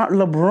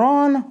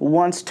 LeBron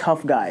wants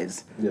tough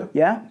guys.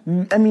 Yeah.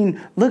 I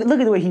mean, look at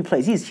the way he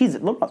plays. He's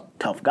a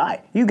tough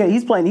guy. He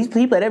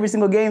played every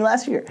single game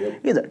last year. Yep.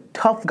 He's a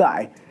tough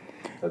guy.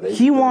 At the age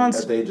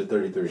of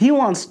 33. He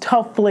wants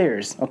tough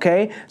players.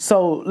 Okay.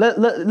 So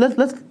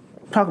let's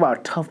talk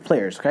about tough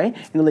players. Okay.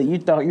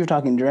 You're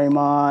talking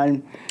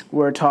Draymond.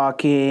 We're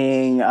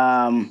talking.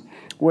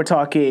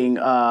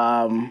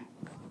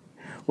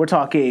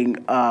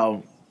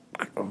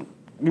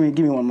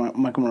 Give me one,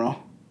 Michael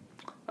Murrell.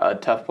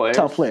 Tough players.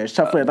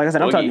 Like I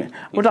said,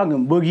 we're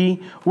talking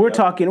Boogie. We're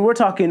talking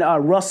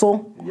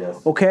Russell.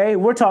 Yes. Okay.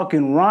 We're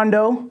talking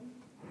Rondo.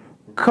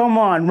 Come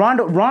on,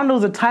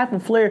 Rondo's the type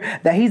of player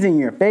that he's in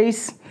your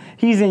face.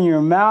 He's in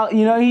your mouth.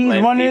 He's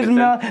running his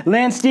mouth.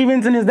 Lance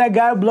Stevenson is that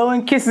guy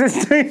blowing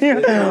kisses to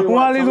you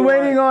while he's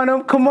waiting on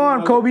him. Come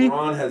on, Kobe.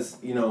 LeBron has,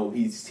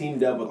 he's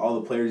teamed up with all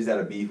the players he's had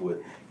a beef with.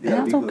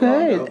 And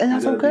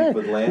that's okay.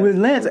 With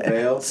Lance.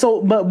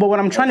 So, but what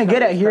I'm trying to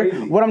get at here,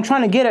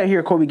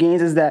 Kobe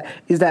Gaines, is that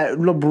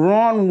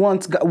LeBron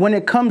wants, when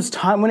it comes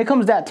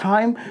that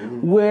time,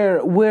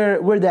 where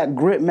that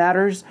grit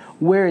matters,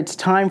 where it's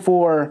time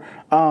for.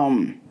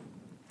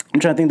 I'm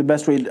trying to think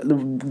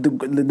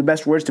the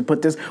best words to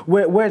put this.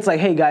 Where it's like,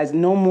 hey guys,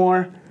 no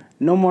more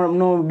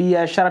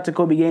BS. Shout out to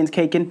Kobe Gaines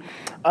caking.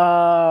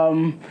 Shout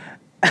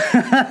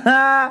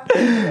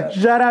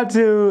out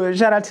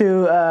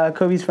to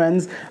Kobe's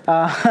friends.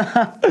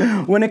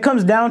 When it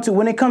comes down to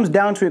it,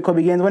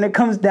 Kobe Gaines, when it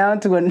comes down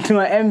to an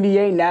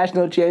NBA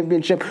national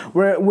championship,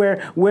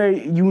 where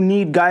you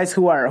need guys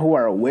who are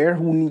aware,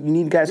 you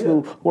need guys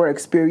who are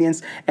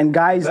experienced, and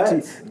guys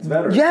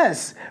veterans.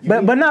 Yes,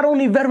 but not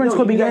only veterans,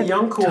 Kobe Gaines,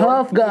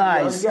 tough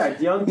guys,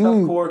 young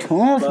tough core,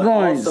 tough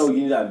guys. Also,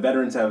 you need that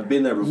veterans have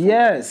been there before.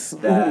 Yes,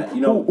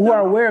 who are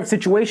aware of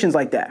situations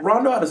like that.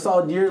 Rondo had a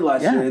solid year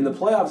last year in the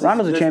playoffs.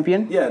 Rondo's a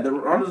champion. Yeah,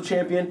 Rondo's a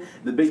champion.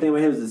 The big thing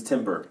with him is his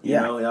temper. You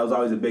know, that was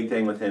always a big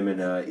thing with him. And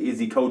is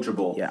he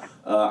coachable? Yeah.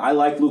 I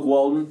like Luke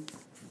Walton.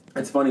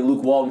 It's funny,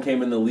 Luke Walton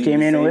came in the league.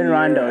 Came in with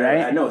Rondo,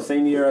 right? I know,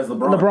 same year as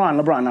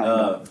LeBron. LeBron,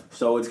 no.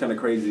 So it's kind of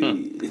crazy.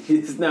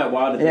 It's not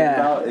wild to think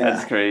about.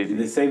 That's crazy.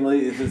 It's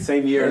the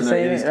same year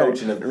and he's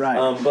coaching him.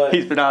 Right. But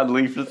he's been out of the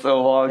league for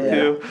so long,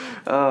 too.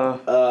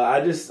 I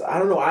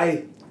don't know.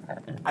 I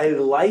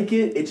like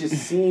it. It just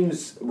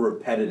seems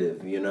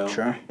repetitive, you know?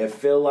 Sure. I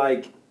feel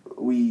like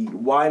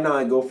why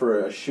not go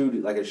for a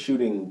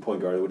shooting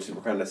point guard, which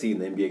we're kind of seeing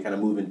the NBA kind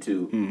of moving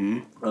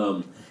to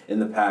in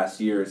the past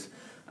years.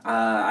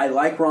 I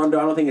like Rondo.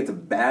 I don't think it's a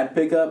bad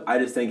pickup. I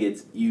just think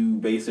it's you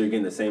basically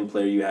getting the same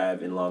player you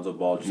have in Lonzo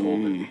Ball, just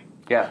older.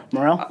 Yeah.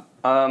 Murrell?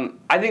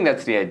 I think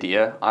that's the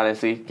idea,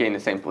 honestly, getting the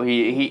same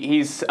player.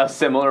 He's a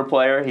similar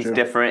player. He's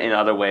different in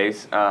other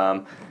ways.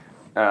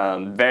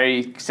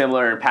 Very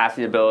similar in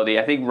passing ability.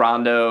 I think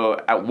Rondo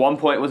at one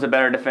point was a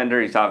better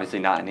defender. He's obviously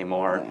not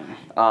anymore.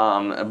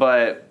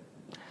 But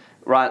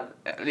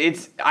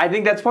I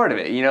think that's part of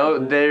it. You know,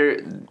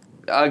 they're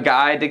a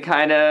guy to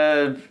kind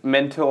of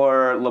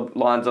mentor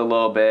Lonzo a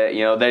little bit.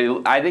 You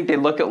know, I think they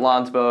look at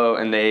Lonzo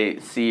and they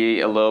see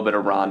a little bit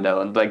of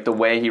Rondo and like the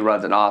way he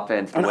runs an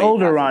offense. An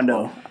older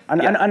Rondo.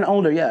 An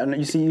older, yeah.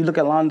 You look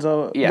at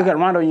Lonzo. Yeah. Look at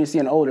Rondo and you see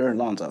an older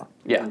Lonzo.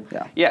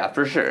 Yeah,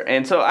 for sure.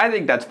 And so I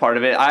think that's part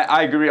of it.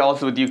 I agree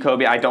also with you,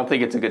 Kobe. I don't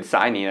think it's a good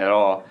signing at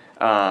all.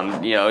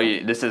 You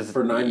know, this is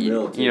for $9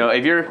 million. You know,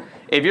 if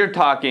you're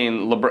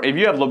talking if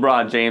you have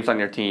LeBron James on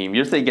your team,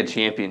 you're thinking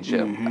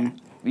championship.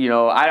 You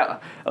know,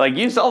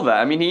 you saw that.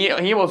 I mean, he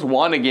almost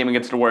won a game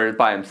against the Warriors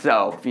by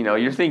himself. You know,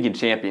 you're thinking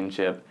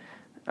championship.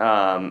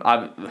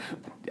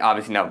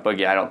 Obviously not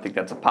Boogie. I don't think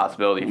that's a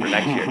possibility for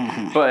next year.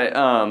 But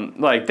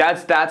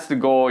that's the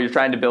goal. You're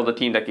trying to build a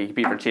team that can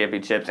compete for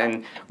championships.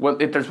 And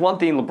if there's one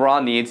thing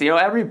LeBron needs, you know,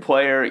 every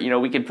player, you know,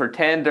 we can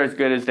pretend they're as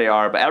good as they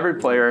are, but every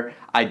player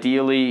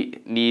ideally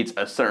needs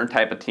a certain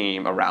type of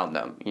team around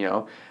them. You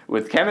know,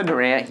 with Kevin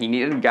Durant, he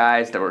needed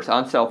guys that were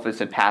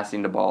unselfish in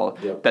passing the ball,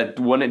 that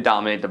wouldn't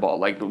dominate the ball.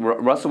 Like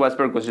Russell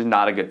Westbrook was just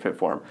not a good fit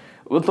for him.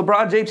 With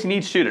LeBron James, he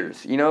needs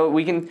shooters. You know,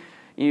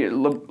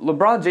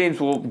 LeBron James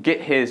will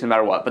get his no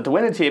matter what, but to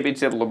win a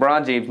championship,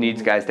 LeBron James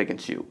needs guys that can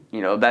shoot.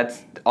 You know,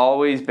 that's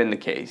always been the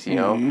case. You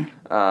know,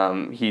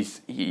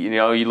 you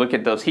know, you look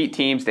at those Heat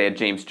teams. They had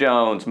James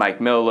Jones,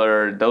 Mike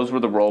Miller. Those were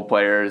the role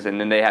players, and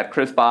then they had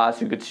Chris Bosh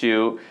who could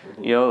shoot.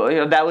 You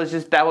know, that was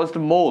the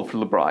mold for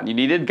LeBron. You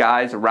needed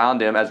guys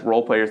around him as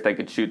role players that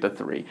could shoot the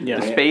three,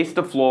 to space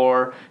the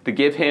floor, to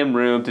give him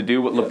room to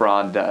do what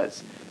LeBron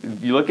does.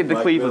 You look at the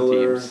Cleveland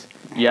teams.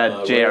 You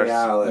had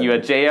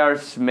J.R.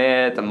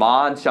 Smith,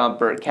 Amon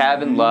Shumpert,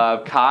 Kevin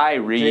Love,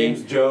 Kyrie.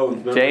 James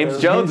Jones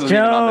was even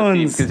on the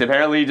team because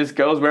apparently he just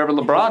goes wherever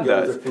LeBron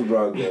does.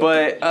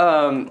 But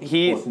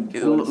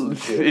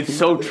it's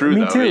so true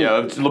though. Too. You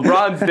know, if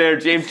LeBron's there,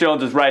 James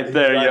Jones is right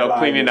there. You know,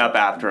 cleaning up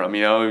after him.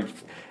 You know,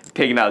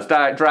 taking out his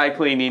dry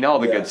cleaning, all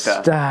the good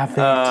stuff. Stop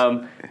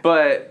it.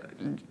 But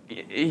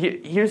he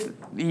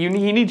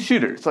needs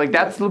shooters. Like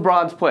that's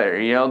LeBron's player.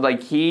 You know,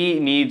 like he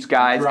needs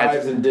guys.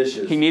 Drives and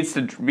dishes. He needs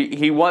to.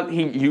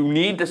 You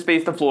need to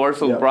space the floor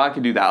so LeBron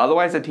can do that.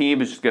 Otherwise, the team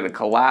is just going to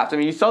collapse. I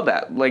mean, you saw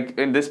that like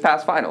in this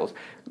past finals.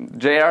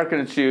 JR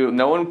couldn't shoot.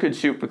 No one could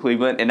shoot for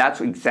Cleveland, and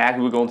that's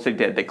exactly what Golden State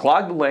did. They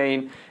clogged the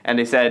lane and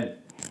they said,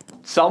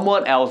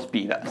 someone else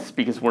beat us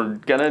because we're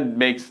gonna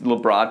make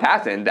LeBron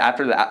pass it. And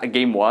after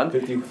game one,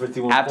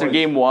 51 after points.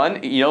 game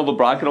one, you know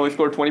LeBron can only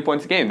score 20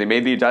 points a game. They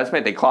made the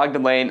adjustment, they clogged the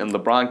lane, and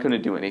LeBron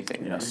couldn't do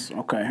anything. Yes.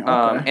 Okay.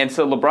 And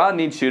so LeBron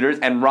needs shooters,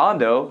 and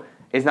Rondo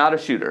is not a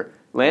shooter.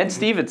 Lance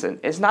Stevenson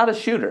is not a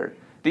shooter.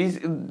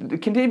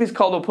 Kentavious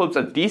Caldwell-Pope's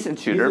a decent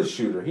shooter. He's a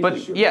shooter.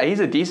 He's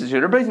a decent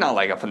shooter, but he's not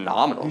like a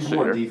phenomenal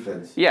shooter. He's more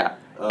defense. Yeah,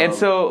 and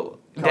so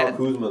Kyle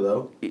Kuzma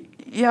though.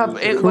 Yeah,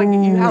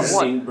 you have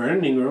one.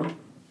 Brandon Ingram.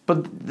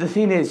 But the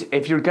thing is,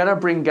 if you're going to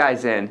bring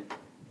guys in,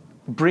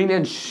 bring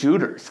in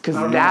shooters. Because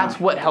that's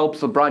what helps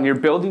LeBron. You're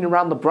building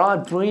around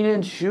LeBron. Bring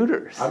in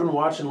shooters. I've been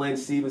watching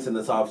Lance Stevenson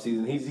this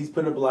offseason. He's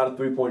putting up a lot of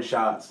three-point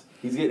shots.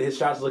 He's getting his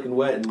shots looking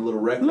wet and a little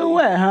reckless. A little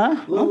wet, huh?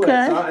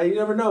 Wet. So you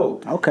never know.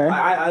 Okay.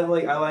 I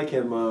like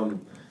him. I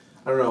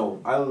don't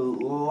know. I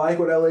like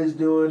what LA's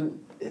doing.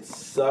 It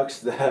sucks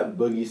that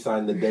Boogie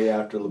signed the day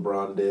after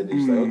LeBron did.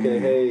 He's like, okay,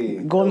 hey.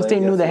 Golden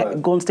State knew they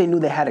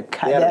had to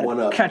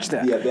catch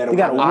that. Yeah, they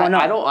got one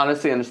up. I don't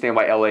honestly understand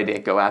why LA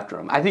didn't go after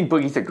him. I think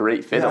Boogie's a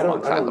great fit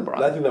alongside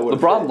LeBron. I think that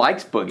LeBron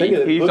likes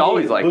Boogie. He's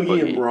always liked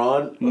Boogie. And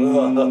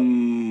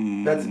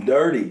Bron. That's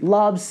dirty.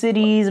 Lob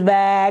City's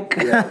back.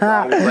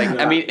 Yeah, and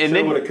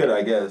then woulda, coulda,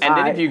 I guess. And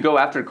then if you go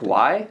after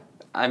Kawhi,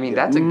 I mean,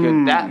 that's a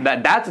good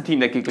that's a team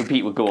that can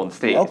compete with Golden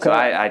State. Okay. So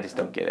I just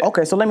don't get it.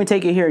 Okay, so let me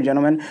take it here,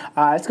 gentlemen.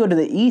 Let's go to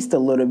the East a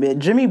little bit.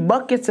 Jimmy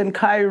Buckets and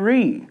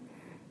Kyrie.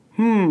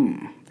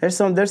 There's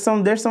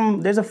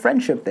a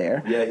friendship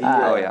there.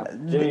 Yeah.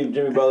 Jimmy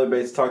Butler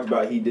basically talked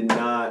about he did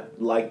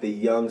not like the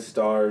young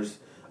stars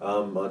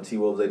on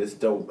T-Wolves. They just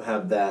don't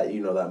have that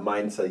that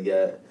mindset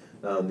yet.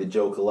 They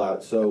joke a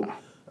lot. So.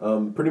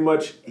 Pretty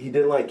much, he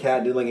didn't like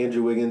Cat, didn't like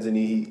Andrew Wiggins, and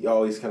he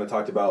always kind of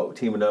talked about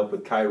teaming up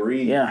with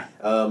Kyrie. Yeah.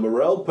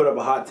 Murrell put up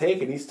a hot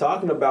take, and he's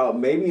talking about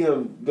maybe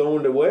him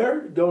going to where?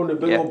 Going to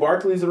big old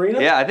Barclays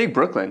Arena? Yeah, I think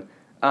Brooklyn.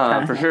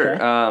 For sure.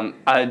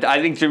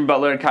 I think Jimmy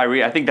Butler and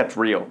Kyrie, I think that's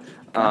real.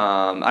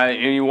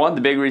 And one of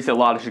the big reasons a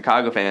lot of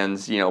Chicago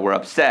fans, were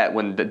upset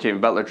when the Jimmy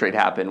Butler trade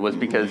happened was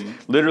because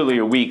literally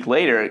a week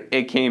later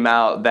it came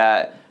out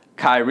that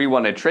Kyrie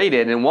wanted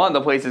traded, and one of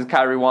the places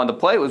Kyrie wanted to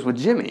play was with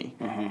Jimmy.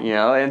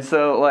 And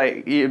so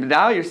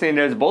now you're sitting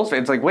there as a Bulls fan,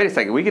 it's like, wait a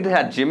second, we could have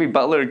had Jimmy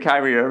Butler and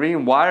Kyrie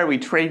Irving. Why are we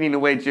trading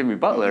away Jimmy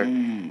Butler?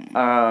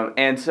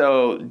 And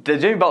so the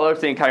Jimmy Butler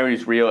thing, Kyrie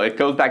is real. It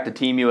goes back to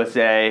Team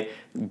USA.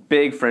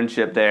 Big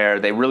friendship there.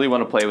 They really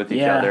want to play with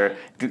each other.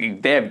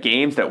 They have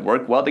games that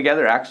work well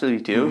together,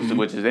 actually, too,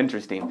 which is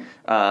interesting.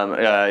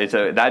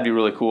 That'd be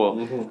really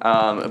cool.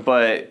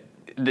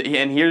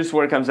 And here's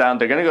where it comes down.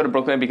 They're going to go to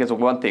Brooklyn because of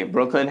one thing.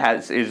 Brooklyn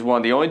is one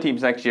of the only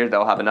teams next year that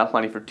will have enough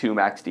money for 2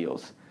 max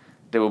deals.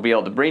 They will be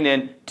able to bring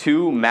in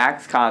 2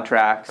 max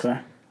contracts.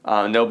 Okay.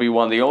 They'll be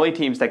one of the only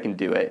teams that can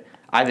do it.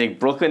 I think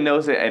Brooklyn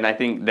knows it, and I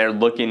think they're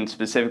looking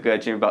specifically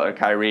at Jimmy Butler and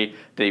Kyrie.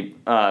 The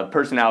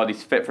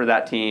personalities fit for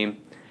that team.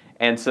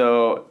 And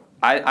so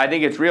I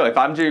think it's real. If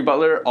I'm Jimmy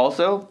Butler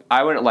also,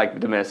 I wouldn't like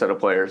the Minnesota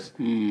players.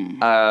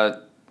 I've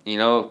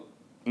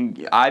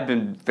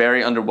been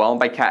very underwhelmed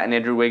by Cat and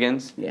Andrew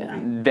Wiggins.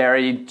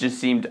 Very just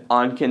seemed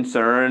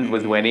unconcerned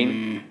with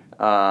winning.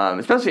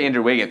 Especially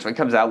Andrew Wiggins, when it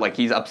comes out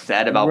he's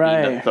upset about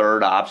being the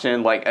third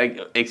option.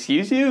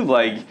 Excuse you?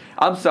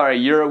 I'm sorry,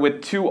 you're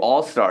with 2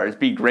 All-Stars.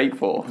 Be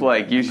grateful.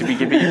 You should be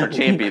competing for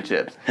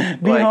championships.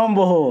 Be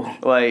humble.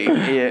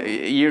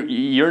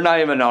 You're not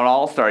even an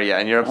All-Star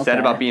yet, and you're upset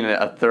about being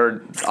a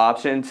third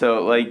option.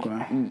 So,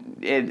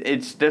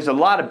 there's a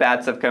lot of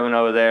bad stuff coming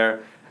over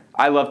there.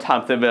 I love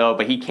Tom Thibodeau,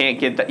 but he can't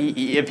get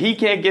if he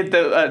can't get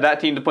that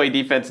team to play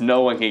defense,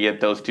 no one can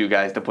get those 2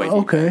 guys to play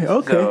defense.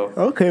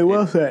 Okay.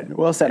 Well said.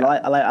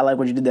 Yeah. I like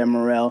what you did there,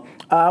 Murrell.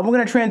 We're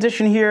going to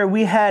transition here.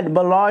 We had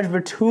Belange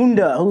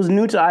Matunda, who's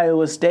new to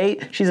Iowa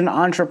State. She's an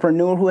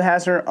entrepreneur who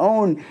has her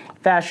own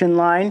fashion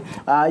line.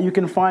 You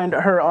can find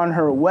her on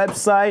her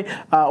website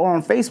or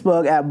on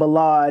Facebook at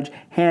Belange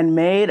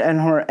Handmade,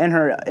 and her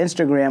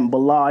Instagram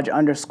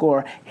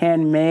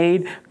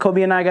Belange_handmade.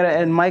 Kobe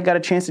and Mike got a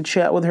chance to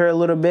chat with her a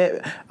little bit.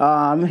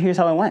 Here's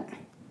how it went.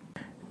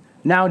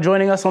 Now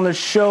joining us on the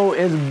show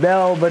is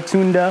Belange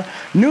Matunda,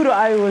 new to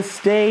Iowa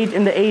State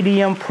in the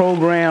ADM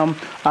program,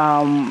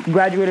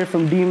 graduated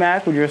from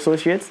DMAC with your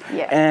associates.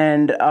 Yeah.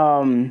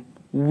 And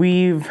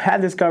we've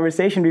had this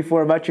conversation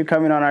before about you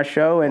coming on our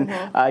show, and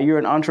you're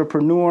an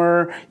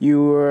entrepreneur.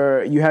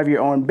 You have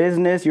your own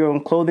business, your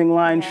own clothing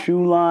line,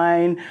 shoe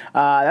line.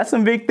 That's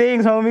some big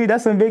things, homie.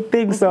 That's some big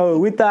things. So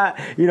we thought,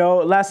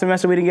 last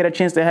semester we didn't get a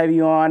chance to have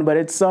you on, but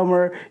it's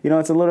summer.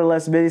 It's a little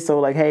less busy.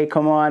 So hey,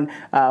 come on,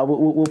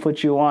 we'll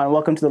put you on.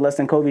 Welcome to the Less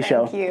Than Kobe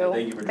Show. Thank you.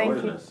 Thank you for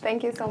joining us.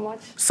 Thank you so much.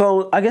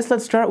 So I guess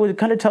let's start with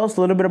kind of tell us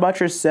a little bit about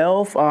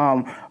yourself.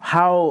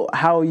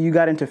 How you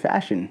got into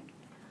fashion.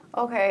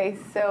 Okay,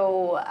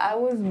 so I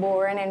was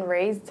born and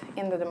raised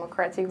in the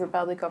Democratic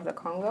Republic of the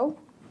Congo.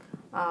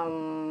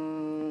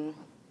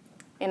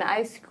 In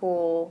high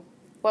school,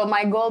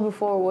 my goal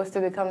before was to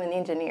become an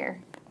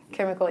engineer,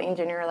 chemical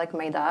engineer like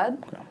my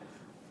dad. Okay.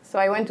 So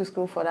I went to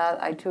school for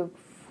that. I took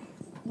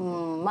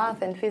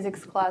math and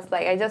physics class.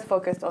 I just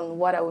focused on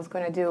what I was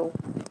going to do.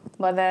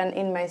 But then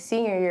in my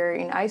senior year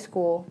in high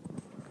school,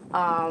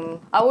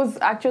 I was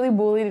actually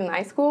bullied in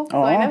high school,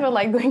 so I never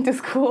liked going to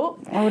school.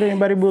 Why would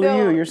anybody bully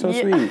you? You're so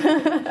sweet.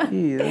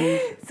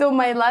 So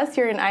my last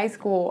year in high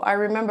school, I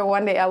remember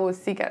one day I was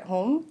sick at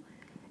home,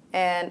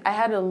 and I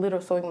had a little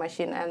sewing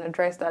machine and a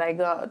dress that I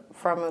got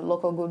from a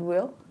local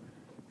Goodwill.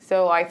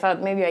 So I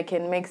thought maybe I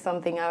can make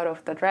something out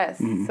of the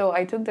dress. Mm-hmm. So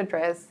I took the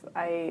dress,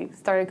 I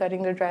started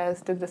cutting the dress,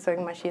 took the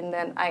sewing machine,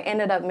 then I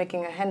ended up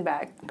making a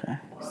handbag. Okay.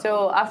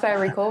 So after I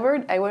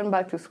recovered, I went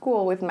back to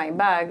school with my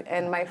bag,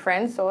 and my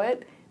friends saw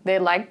it. They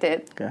liked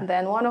it. Okay.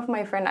 Then one of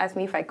my friends asked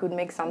me if I could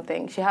make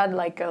something. She had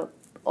a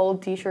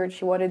old T-shirt.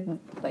 She wanted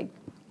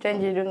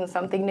change it into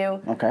something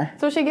new. Okay.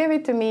 So she gave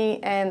it to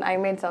me, and I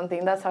made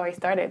something. That's how I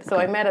started. So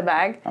I made a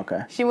bag.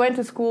 Okay. She went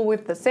to school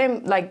with the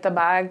same the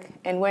bag,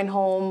 and went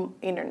home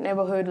in her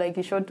neighborhood.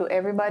 She showed to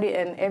everybody,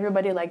 and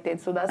everybody liked it.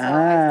 So that's how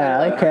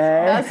I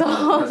started. That's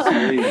how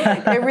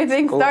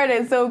everything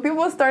started. So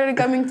people started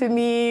coming to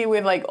me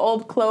with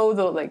old clothes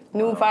or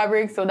new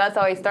fabrics. So that's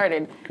how I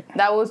started.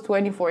 That was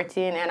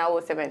 2014, and I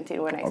was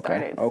 17 when I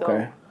started. Okay.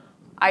 So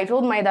I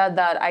told my dad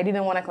that I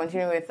didn't want to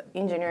continue with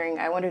engineering.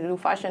 I wanted to do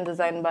fashion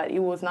design, but he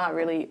was not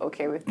really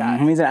okay with that.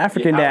 He's an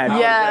African dad.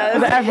 Yeah.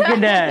 He's an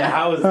African dad.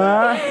 How is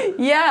that?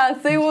 Yeah,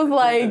 so it was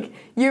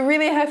you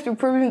really have to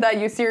prove him that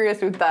you're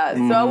serious with that.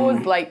 Mm-hmm. So I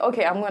was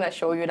okay, I'm going to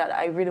show you that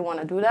I really want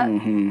to do that.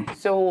 Mm-hmm.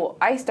 So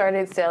I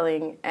started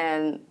selling,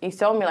 and he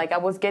saw me, I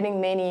was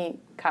getting many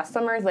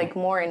customers,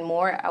 more and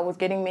more. I was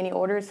getting many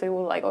orders, so he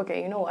was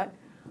okay, you know what?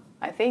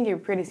 I think you're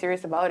pretty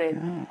serious about it.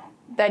 Yeah.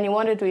 then he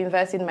wanted to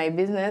invest in my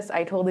business.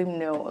 I told him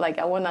no. Like,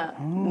 I want to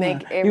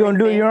make everything. You're going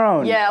to do it your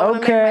own? Yeah, I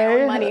want to make my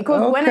own money.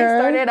 Because when I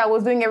started, I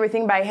was doing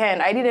everything by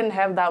hand. I didn't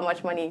have that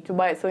much money to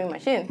buy a sewing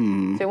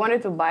machine. So I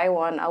wanted to buy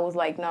one. I was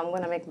like, no, I'm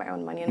going to make my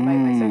own money and buy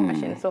my sewing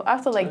machine. So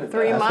after like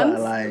 3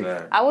 months,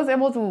 I was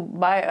able to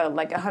buy a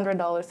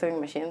 $100 sewing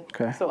machine.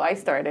 Okay. So I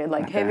started,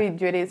 like,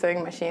 heavy-duty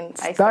sewing machine.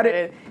 I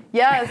started.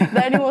 Yes.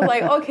 Then he was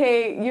like,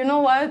 okay, you know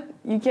what?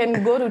 You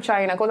can go to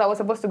China, because I was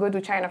supposed to go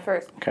to China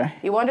first. Okay.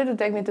 He wanted to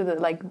take me to the,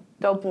 like,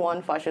 top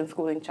 1 fashion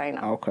school in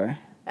China. Okay.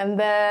 And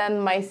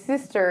then my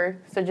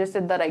sister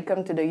suggested that I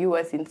come to the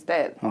U.S.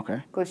 instead.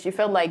 Okay. Because she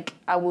felt like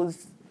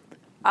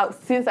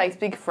since I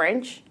speak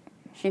French,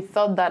 she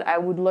thought that I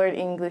would learn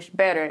English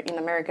better in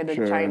America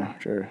than China.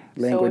 Sure.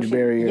 Language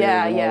barrier.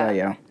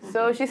 Yeah.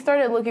 So she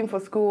started looking for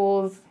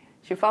schools.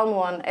 She found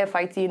one,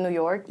 FIT in New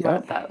York,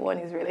 but that one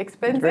is really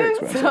expensive. Very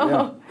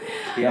expensive,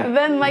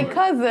 Then my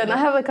cousin, I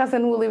have a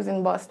cousin who lives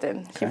in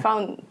Boston. She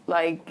found,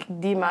 like,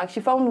 DMAC.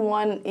 She found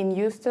one in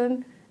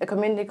Houston, a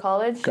community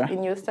college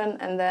in Houston,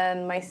 and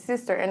then my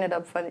sister ended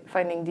up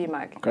finding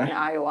DMAC in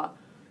Iowa.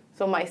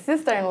 So my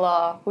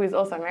sister-in-law, who is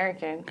also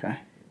American,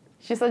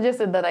 she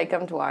suggested that I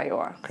come to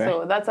Iowa.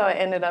 So that's how I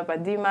ended up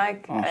at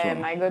DMAC,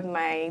 and I got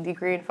my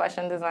degree in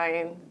fashion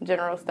design,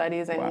 general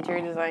studies, and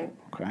interior design.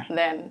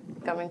 Then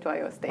coming to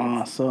Iowa State.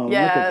 Awesome.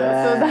 Yeah, look at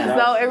that. So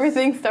that's how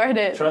everything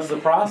started. Trust the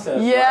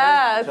process.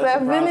 Yeah, right? so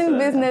I've been in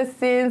business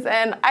since,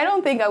 and I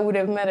don't think I would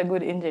have met a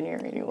good engineer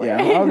anyway.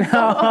 Yeah. So,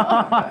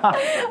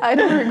 I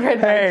don't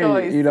regret my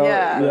choice. You know,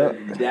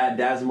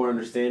 Dad's more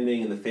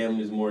understanding, and the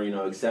family's more,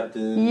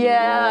 accepting.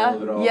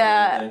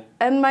 Yeah.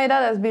 And my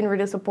dad has been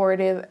really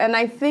supportive, and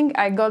I think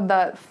I got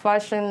that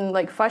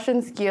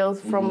fashion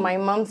skills from my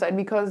mom's side,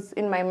 because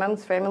in my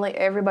mom's family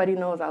everybody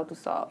knows how to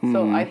sew.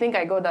 So I think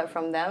I got that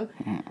from them.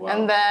 Wow.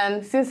 And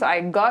then since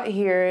I got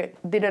here,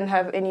 didn't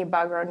have any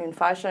background in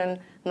fashion,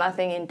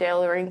 nothing in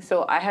tailoring,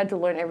 so I had to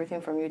learn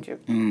everything from YouTube.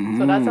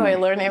 So that's how I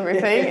learned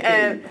everything,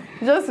 and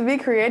just be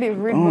creative,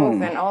 read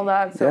books and all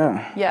that. So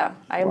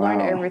I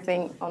learned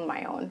everything on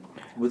my own.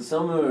 With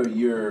some of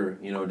your,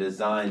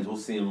 designs, we'll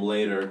see them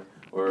later,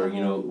 or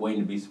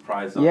waiting to be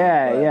surprised on.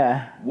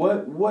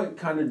 What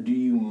kind of do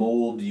you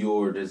mold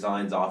your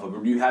designs off of,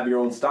 or do you have your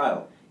own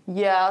style?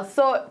 Yeah,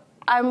 so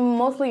I'm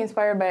mostly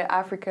inspired by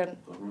African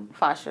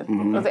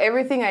fashion. Because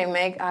everything I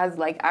make has,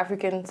 like,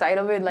 African side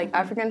of it, like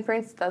African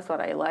prints. That's what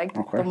I like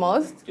the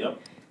most. Yep.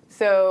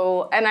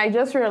 So, and I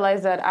just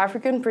realized that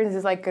African prints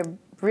is, like, a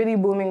really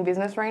booming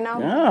business right now.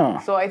 Yeah.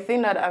 So I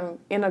think that I'm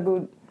in a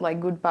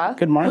good path.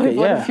 Good market,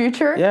 for the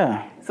future.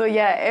 Yeah. So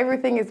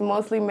everything is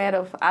mostly made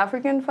of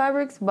African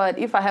fabrics. But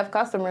if I have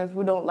customers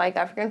who don't like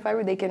African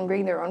fabric, they can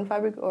bring their own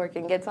fabric or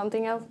can get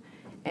something else.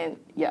 And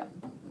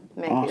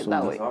make it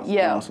that way.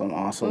 Awesome.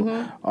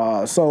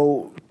 Awesome.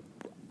 So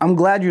I'm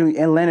glad you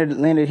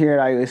landed here at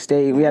Iowa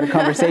State. We had a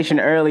conversation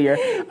earlier.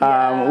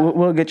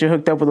 We'll get you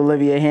hooked up with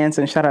Olivia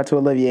Hansen. Shout out to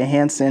Olivia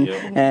Hansen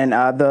and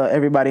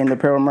everybody in the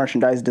apparel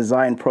merchandise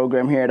design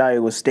program here at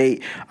Iowa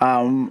State.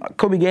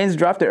 Kobe Gaines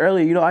dropped it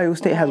earlier. Iowa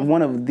State has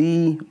one of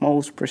the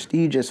most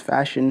prestigious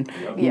fashion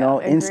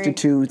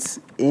institutes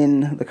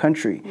in the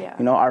country.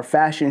 Our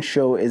fashion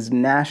show is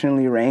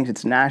nationally ranked.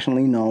 It's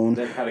nationally known.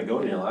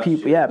 Patagonia last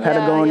year.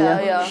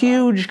 Patagonia.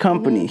 Huge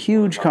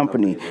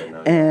company.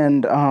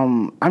 And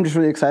I'm just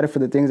really excited for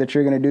the things that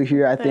you're going to do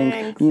here. I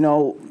think,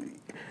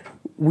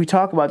 we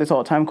talk about this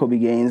all the time, Kobe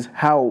Gaines,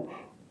 how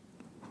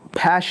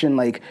passion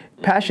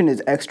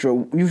is extra.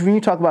 When you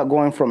talk about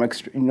going from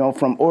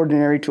from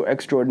ordinary to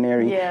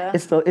extraordinary,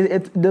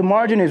 the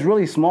margin is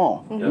really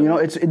small.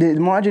 The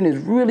margin is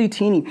really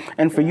teeny.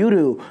 And for you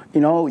to,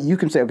 you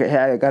can say, okay, hey,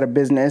 I got a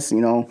business,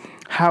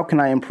 how can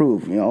I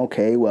improve?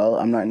 Okay, well,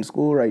 I'm not in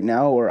school right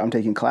now, or I'm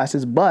taking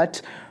classes,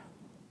 but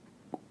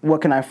what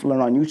can I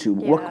learn on YouTube?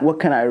 What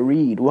can I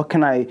read? What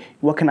can I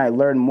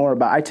learn more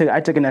about? I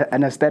took an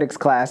aesthetics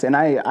class, and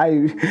I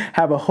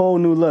have a whole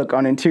new look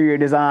on interior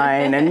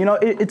design, and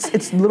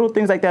it's little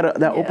things like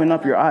that open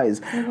up your eyes.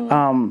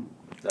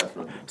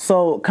 Definitely.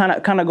 So kind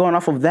of going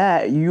off of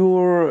that,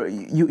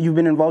 you've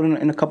been involved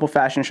in a couple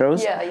fashion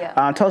shows.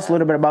 Tell us a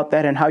little bit about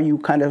that and how you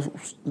kind of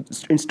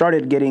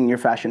started getting your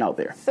fashion out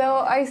there. So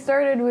I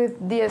started with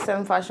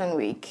DSM Fashion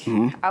Week.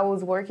 I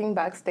was working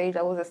backstage.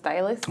 I was a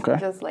stylist,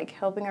 just like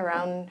helping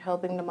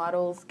the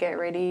models get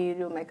ready,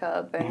 do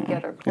makeup, and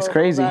get her clothes. It's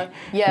crazy.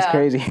 It's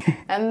crazy.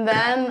 And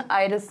then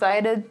I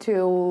decided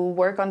to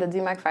work on the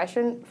DMAC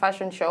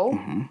fashion show.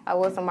 I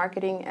was a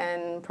marketing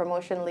and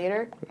promotion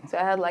leader, so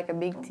I had like a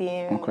big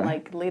team.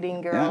 Like leading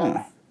girls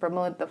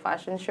promote the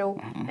fashion show,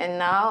 and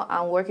now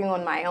I'm working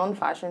on my own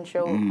fashion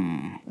show,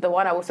 the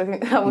one I was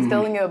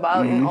telling you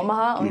about in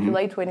Omaha on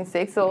July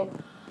 26th. So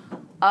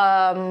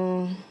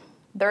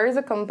there is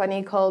a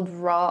company called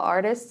Raw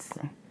Artists.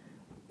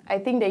 I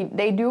think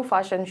they do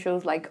fashion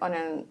shows like on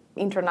an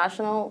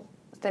international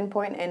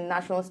standpoint and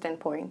national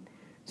standpoint.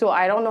 So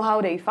I don't know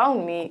how they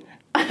found me.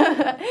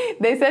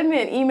 They sent me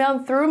an email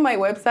through my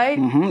website.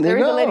 There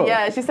is a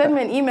lady, she sent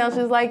me an email.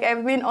 She's like,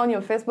 I've been on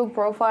your Facebook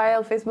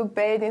profile, Facebook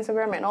page,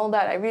 Instagram, and all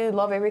that. I really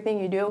love everything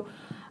you do.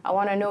 I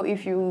want to know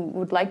if you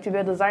would like to be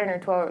a designer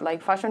to our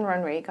like fashion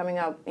runway coming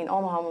up in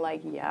Omaha. I'm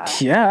like, yeah.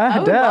 Yeah, I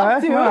would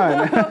love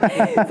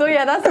to. So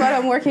yeah, that's what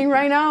I'm working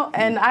right now.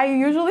 And I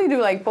usually do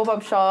like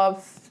pop-up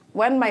shops.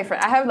 When my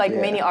friend, I have like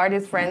many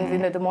artist friends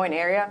in the Des Moines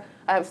area.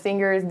 I have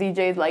singers,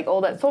 DJs, like all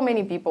that. So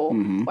many people.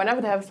 Whenever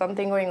they have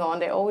something going on,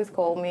 they always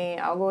call me.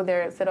 I'll go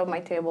there, set up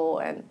my table,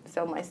 and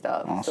sell my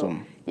stuff. Awesome.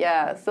 So,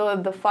 yeah. So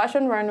the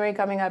fashion runway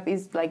coming up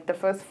is like the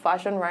first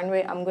fashion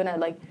runway. I'm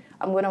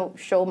gonna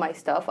show my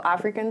stuff,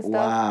 African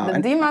stuff. Wow. The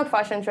DMAC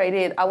fashion show I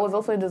did, I was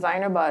also a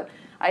designer, but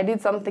I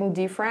did something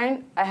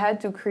different. I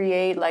had to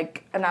create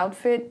like an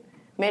outfit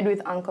made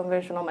with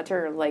unconventional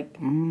materials like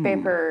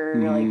paper,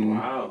 like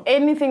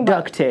anything but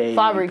duct tape,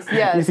 fabrics.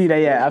 Yes. You see that?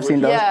 Yeah, I've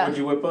seen those. Yeah. What'd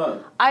you whip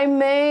up? I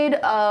made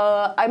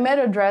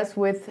a dress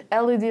with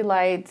LED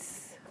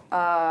lights,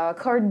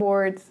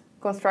 cardboard,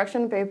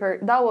 construction paper.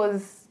 That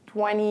was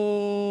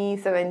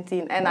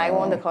 2017, and I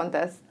won the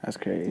contest. That's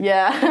crazy.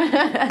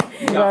 Yeah.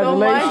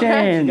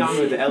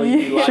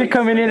 Congratulations. She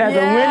coming in as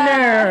a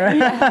winner.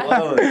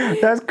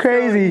 That's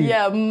crazy. So,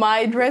 yeah,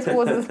 my dress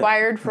was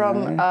inspired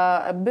from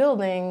a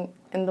building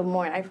in Des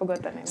Moines. I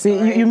forgot the name.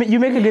 See, you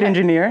make a good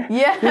engineer.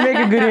 Yeah. You make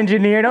a good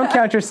engineer. Don't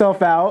count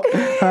yourself out.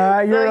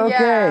 You're okay.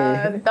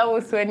 Yeah, that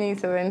was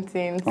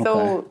 2017. Okay.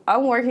 So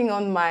I'm working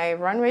on my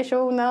runway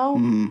show now.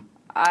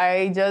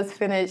 I just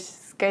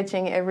finished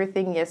sketching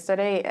everything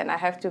yesterday, and I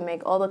have to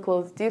make all the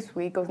clothes this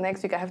week, because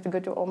next week I have to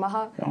go to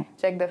Omaha,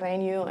 check the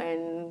venue,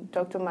 and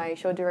talk to my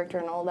show director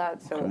and all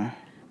that. So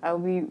I'll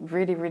be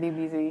really, really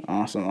busy.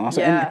 Awesome.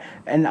 Yeah.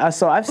 And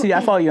so I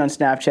follow you on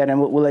Snapchat, and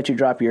we'll let you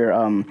drop your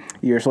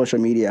social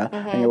media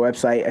and your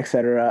website,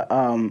 etc.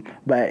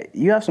 But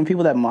you have some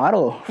people that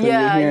model for you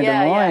here in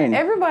Des Moines. Yeah.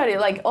 Everybody,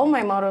 like all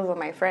my models are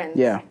my friends.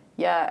 Yeah.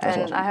 Yeah, That's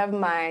and awesome. I have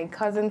my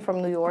cousin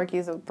from New York.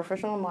 He's a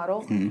professional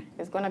model.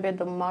 He's going to be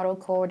the model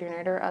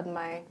coordinator at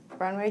my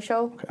runway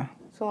show. Okay.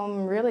 So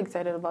I'm really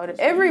excited about it.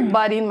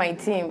 Everybody in my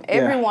team,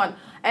 everyone.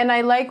 And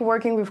I like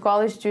working with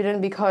college students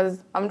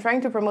because I'm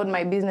trying to promote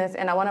my business,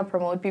 and I want to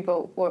promote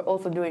people who are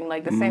also doing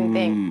like the same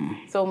thing.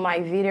 So my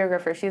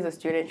videographer, she's a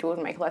student. She was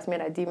my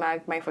classmate at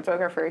DMAC. My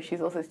photographer,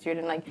 she's also a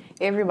student. Like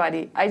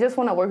everybody. I just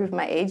want to work with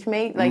my age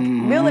mate. Like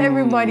build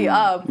everybody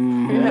up, you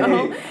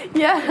know?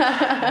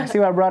 Yeah. See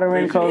what I brought her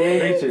in,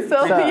 Kobe?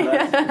 So,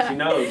 She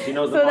knows. She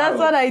knows the so that's model.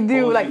 what I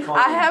do. Like Close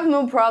I have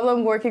no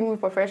problem working with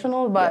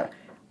professionals, but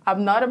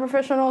I'm not a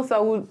professional, so I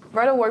would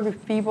rather work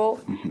with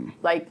people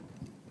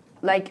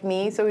like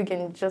me, so we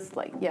can just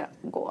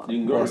go up. You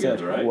can grow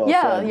together, right?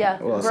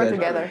 Grow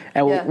together.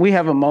 And we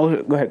have a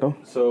Go ahead, go.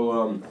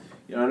 So,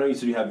 I know you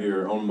said you have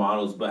your own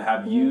models, but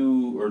have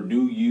you or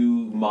do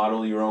you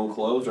model your own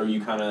clothes, or are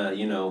you kind of,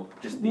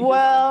 just the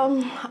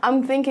designer?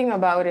 I'm thinking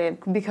about it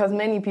because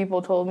many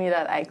people told me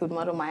that I could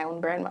model my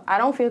own brand, but I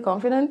don't feel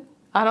confident.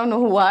 I don't know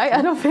why.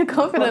 I don't feel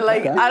confident.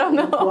 I don't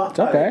know. It's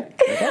okay.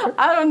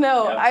 I don't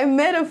know. Yeah. I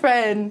met a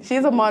friend.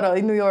 She's a model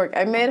in New York.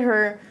 I met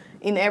her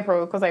in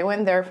April because I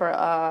went there for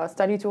a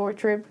study tour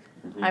trip.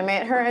 I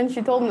met her, and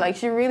she told me,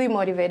 she really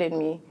motivated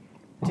me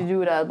to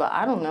do that, but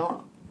I don't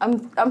know.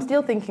 I'm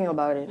still thinking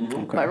about it.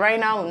 Okay. But right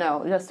now,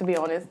 no. Just to be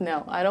honest,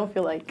 no. I don't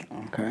feel like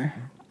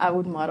I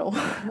would model.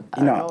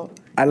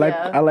 I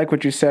like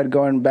what you said,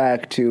 going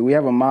back to, we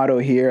have a motto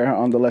here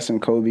on the Les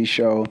and Kobe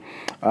show,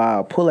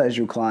 pull as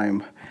you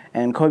climb.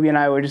 And Kobe and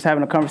I were just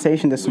having a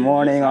conversation this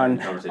morning on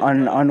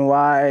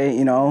why,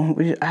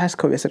 we asked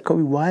Kobe, I said,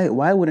 Kobe,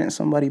 why wouldn't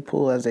somebody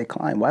pull as they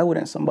climb? Why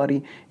wouldn't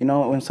somebody,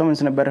 when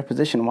someone's in a better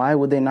position, why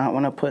would they not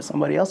want to put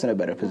somebody else in a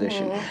better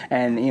position?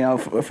 And,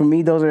 for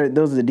me, those are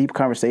the deep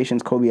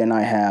conversations Kobe and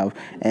I have.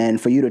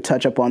 And for you to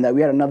touch up on that, we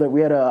had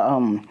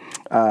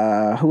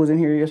who was in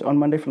here on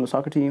Monday from the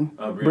soccer team?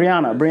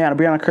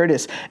 Brianna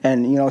Curtis.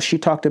 And, she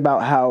talked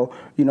about how,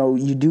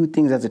 you do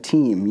things as a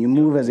team. You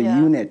move as a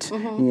unit.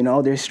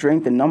 There's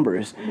strength in numbers.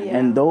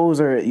 And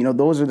those are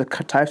the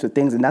types of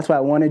things. And that's why I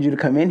wanted you to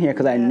come in here,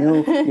 because I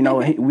knew,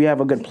 we have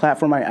a good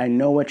platform. I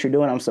know what you're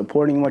doing. I'm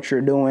supporting what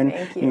you're doing.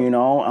 Thank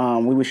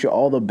you. We wish you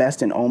all the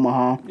best in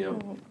Omaha.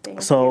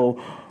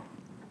 So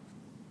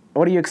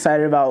what are you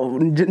excited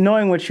about,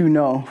 knowing what you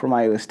know from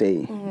Iowa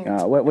State?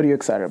 What are you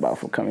excited about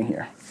for coming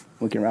here?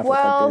 We can wrap up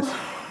like this.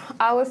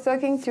 I was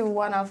talking to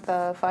one of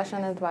the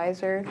fashion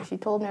advisors. She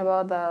told me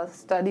about the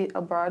study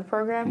abroad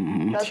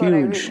program. That's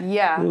huge.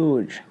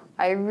 Huge.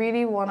 I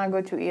really want to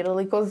go to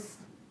Italy because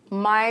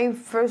my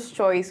first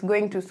choice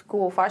going to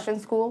school, fashion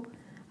school,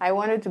 I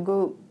wanted to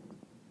go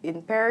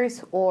in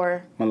Paris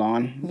or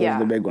Milan. Those are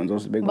the big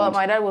ones. But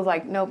my dad was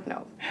like, nope.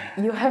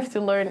 You have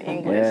to learn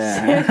English.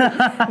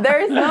 Yeah. There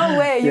is no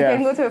way you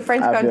can go to a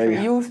French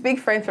country. You speak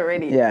French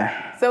already.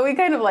 Yeah. So we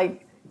kind of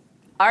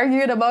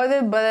argued about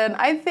it, but then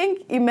I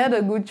think he made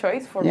a good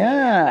choice for me.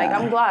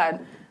 I'm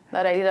glad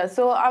that I did that.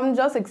 So I'm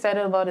just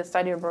excited about the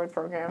study abroad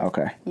program.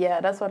 Okay.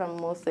 Yeah, that's what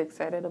I'm most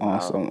excited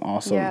about.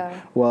 Awesome.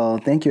 Yeah. Well,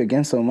 thank you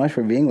again so much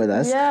for being with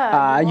us.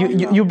 Yeah.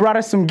 You brought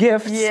us some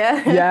gifts.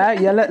 Yeah.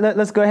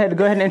 Let's go ahead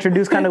and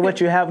introduce kind of what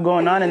you have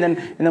going on, and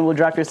then we'll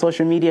drop your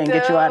social media and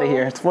get you out of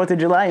here. It's 4th of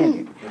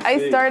July.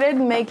 I started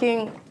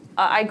making,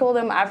 I call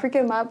them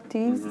African map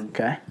tees.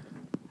 Okay.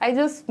 I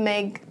just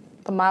make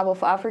the map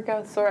of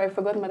Africa. Sorry, I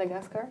forgot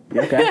Madagascar.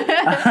 Okay.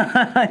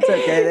 It's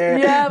okay.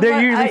 They're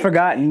usually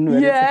forgotten.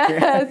 But Yeah.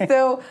 it's okay.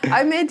 So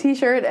I made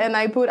T-shirt and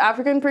I put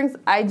African prints.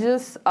 I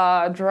just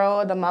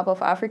draw the map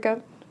of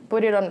Africa,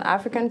 put it on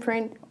African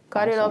print,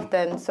 cut it off,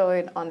 then sew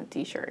it on a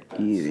T-shirt.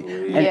 Easy.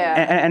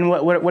 Yeah. And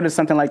what does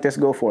something like this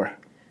go for?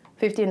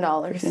 $15.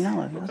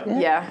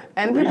 $15. Yeah,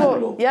 and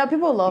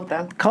people love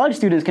them. College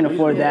students can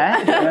afford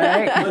that,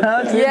 right?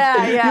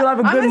 Yeah. You'll have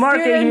a good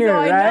market student, here, so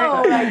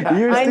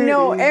right? I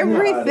know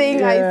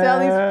everything I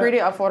sell is pretty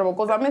affordable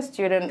because I'm a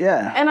student.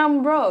 Yeah. And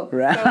I'm broke.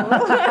 Right.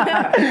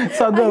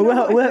 So good.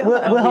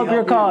 We'll help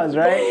your cause,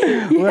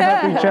 right? We'll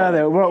help each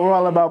other. We're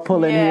all about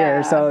pulling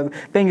here. So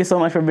thank you so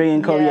much for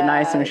bringing Kobe a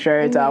nice some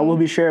shirts. We'll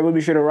be sure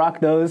to rock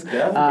those.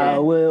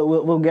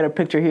 We'll get a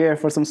picture here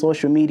for some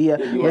social media.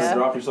 You want to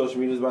drop your social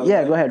medias by the way?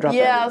 Yeah, go ahead. Drop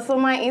that. So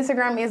my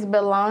Instagram is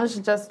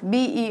Belange, just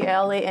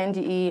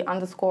BELANGE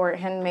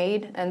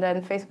 _handmade, and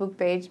then Facebook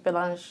page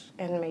Belange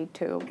Handmade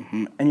too.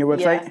 Mm-hmm. And your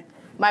website? Yeah.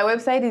 My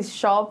website is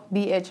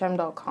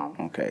shopbhm.com.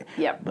 Okay.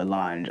 Yep.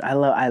 Belange. I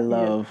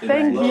love.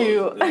 Thank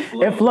you.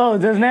 It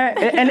flows, doesn't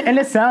it? And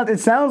it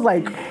sounds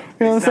like,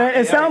 you know what I'm saying?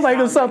 It sounds like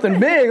it's something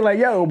big. Like,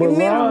 yo, Belange. It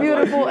means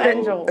beautiful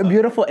angel. A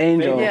beautiful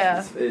angel.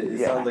 Yeah. It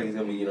sounds like it's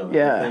gonna be, a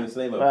famous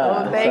name.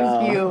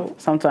 Thank you.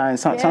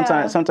 Sometimes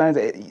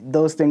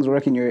those things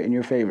work in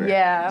your favor.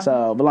 Yeah.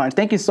 So, Belange,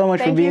 thank you so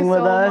much for being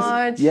with us.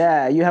 Much.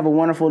 Yeah, you have a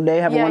wonderful day.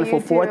 Have a wonderful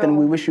you 4th, too. and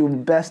we wish you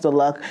best of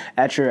luck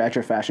at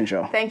your fashion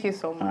show. Thank you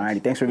so much. All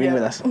right, thanks for being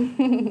with us.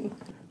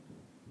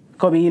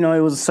 Kobe,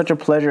 it was such a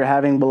pleasure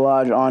having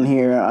Belange on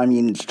here. I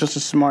mean, she's just a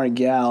smart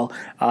gal.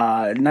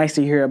 Nice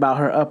to hear about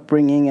her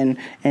upbringing,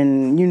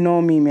 and you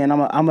know me, man.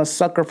 I'm a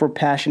sucker for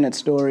passionate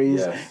stories.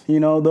 Yes.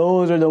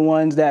 Those are the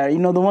ones that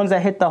the ones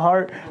that hit the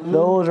heart. Mm-hmm.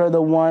 Those are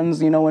the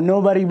ones when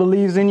nobody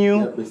believes in you.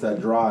 Yep, it's that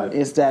drive.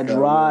 It's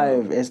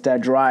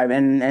that drive,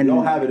 and we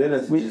don't have it in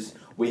us.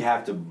 We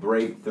have to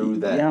break through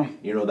that,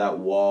 that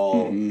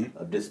wall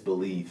of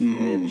disbelief.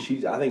 And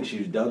I think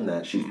she's done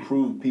that. She's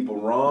proved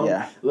people wrong.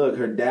 Yeah. Look,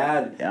 her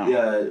dad,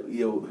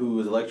 who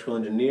was an electrical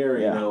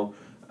engineer,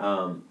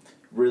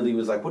 really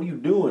was like, what are you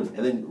doing?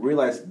 And then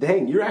realized,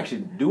 dang, you're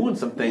actually doing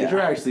some things.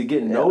 You're actually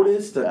getting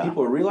noticed.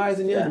 People are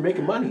realizing you're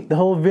making money. The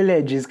whole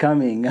village is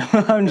coming.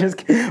 I'm just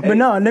kidding. But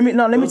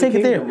let me take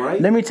it there. Right?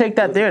 Let me take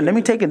that there. Let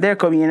me take it there,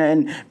 Kobe.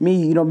 And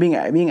me,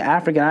 being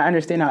African, I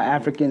understand how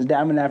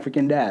I'm an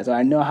African dad, so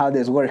I know how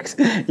this works.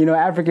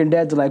 African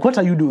dads are like, what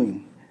are you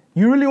doing?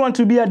 You really want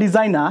to be a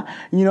designer?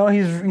 He's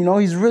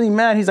really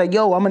mad. He's like,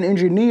 yo, I'm an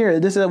engineer.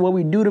 This is what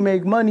we do to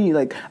make money.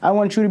 Like, I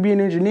want you to be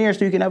an engineer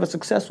so you can have a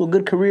successful,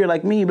 good career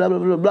like me, blah, blah,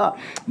 blah, blah.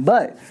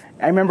 But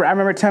I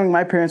remember telling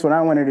my parents when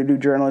I wanted to do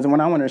journalism,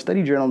 when I wanted to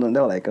study journalism, they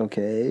were like,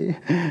 okay,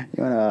 you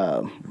want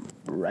to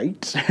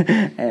write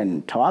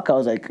and talk? I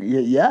was like,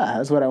 yeah,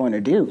 that's what I want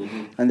to do.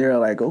 Mm-hmm. And they were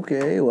like,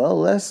 okay, well,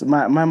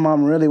 my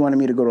mom really wanted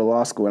me to go to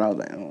law school, and I was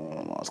like,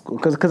 law school,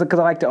 because I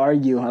like to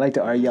argue. I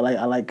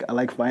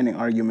like finding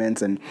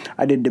arguments, and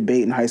I did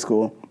debate in high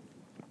school,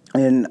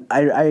 and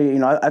I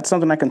that's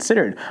something I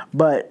considered,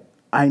 but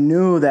I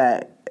knew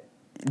that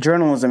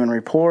journalism and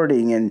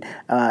reporting and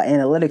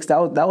analytics,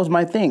 that was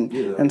my thing.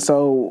 Yeah. And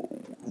so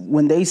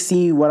when they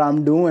see what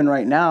I'm doing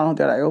right now,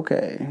 they're like,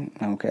 okay.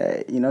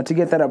 To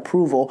get that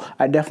approval,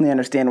 I definitely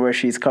understand where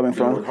she's coming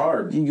from. Work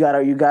hard. You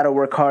gotta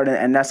work hard,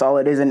 and that's all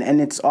it is.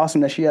 And it's awesome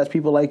that she has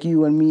people like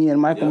you and me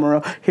and Michael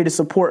Murrell here to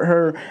support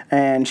her.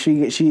 And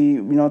she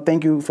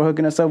thank you for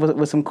hooking us up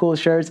with some cool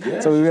shirts.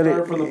 Yeah, so we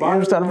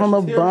really started from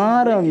the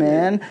bottom,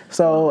 man.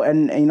 So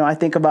I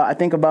think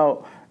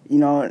about.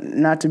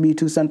 Not to be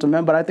too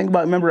sentimental, but I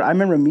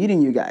remember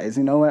meeting you guys,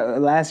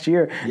 last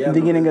year,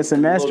 beginning of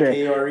semester,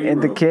 in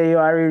the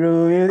KURE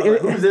room.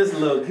 Who's this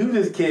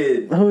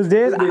kid? Who's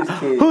this?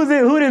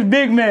 Who this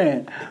big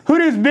man? Who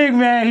this big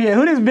man here?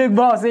 Who this big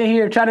boss in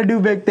here trying to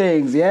do big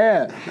things?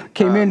 Yeah.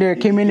 Came in there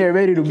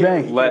ready to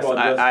bang. Les,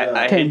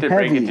 I hate to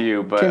break it to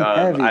you, but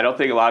I don't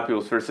think a lot of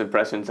people's first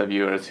impressions of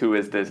you is who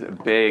is this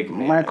big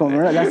man. Michael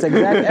Murrell. That's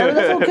exactly.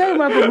 That's okay,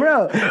 Michael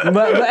Murrell.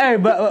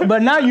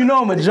 But now you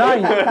know I'm a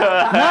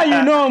giant. Now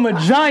you know I'm a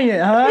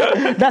giant,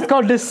 huh? That's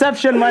called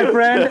deception, my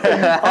friend.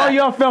 All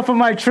y'all fell for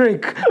my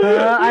trick.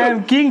 I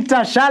am King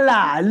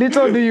T'Challa.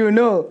 Little do you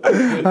know.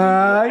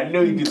 I know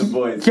you do the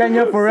voice.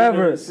 Kenya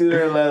forever.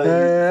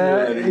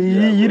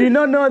 You did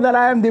not know that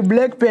I am the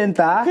Black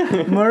Panther.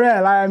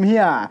 Murrell, I am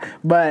here.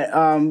 But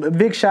a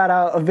big shout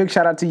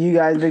out to you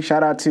guys. Big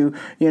shout out to,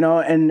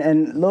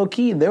 and low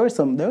key, there were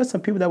some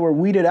people that were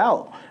weeded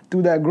out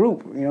through that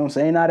group. You know what I'm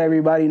saying? Not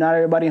everybody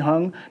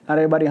hung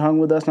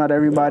with us. Not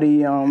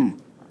everybody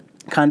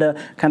kind of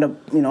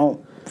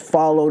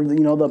followed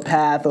the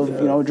path of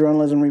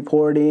journalism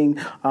reporting,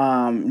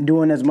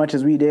 doing as much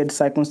as we did.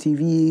 Cyclones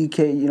TV,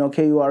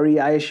 KURE,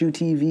 ISU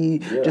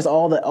TV, just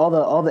all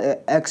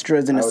the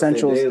extras and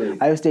essentials.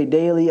 Iowa State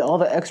Daily, all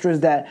the extras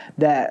that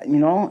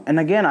and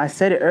again, I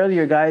said it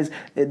earlier, guys.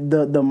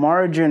 The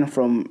margin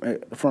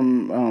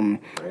from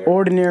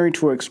ordinary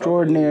to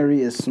extraordinary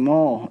is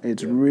small.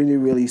 It's really,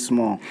 really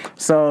small.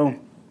 So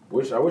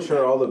I wish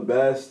her all the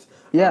best.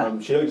 Yeah.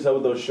 She hooked us up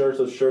with those shirts.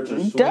 Those shirts are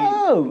sweet.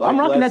 Dope. Like I'm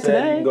rocking Les that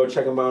said, today. You can go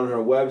check them out on her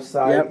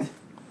website. Yep.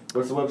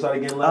 What's the website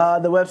again,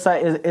 Les? The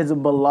website is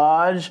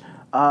Belange.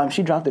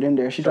 She dropped it in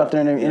there. She dropped it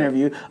in the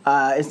interview.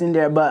 It's in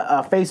there. But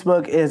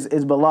Facebook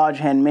is Belange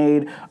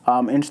Handmade.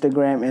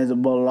 Instagram is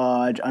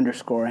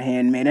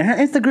Belange_handmade. And her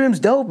Instagram's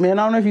dope, man.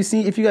 I don't know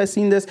if you guys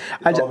seen this.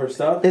 All her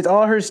stuff? It's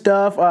all her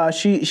stuff.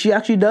 She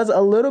actually does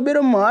a little bit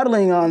of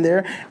modeling on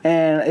there,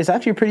 and it's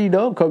actually pretty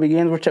dope. Kobe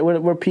Gaines,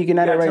 we're peeking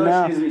at it right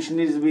now. She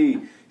needs to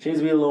be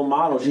a little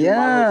model. She Yeah.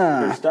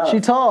 models her stuff.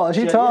 She's tall.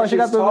 She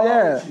got the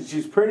tall.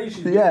 She's pretty.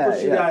 She's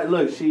beautiful.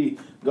 Yeah. She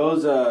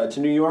goes to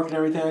New York and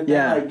everything like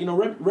that. Yeah.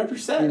 Like,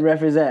 represent.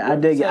 Represent. I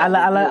dig it. I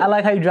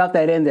like how you dropped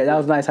that in there. That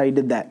was nice how you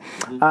did that.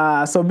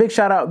 So big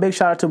shout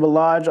out to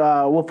Belange.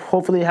 We'll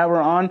hopefully have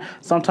her on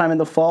sometime in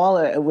the fall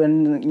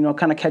when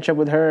kind of catch up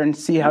with her and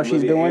see how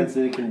she's doing.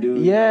 Anthony can do,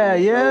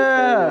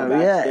 Yeah.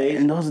 backstage.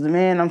 And those are the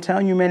man. I'm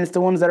telling you, man, it's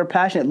the ones that are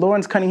passionate.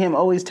 Lawrence Cunningham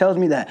always tells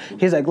me that.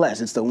 He's like, Les,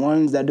 it's the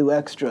ones that do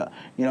extra.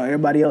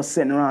 Everybody else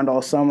sitting around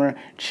all summer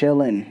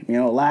chilling.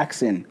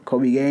 Laxing.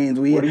 Kobe Gaines.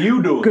 What are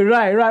you doing?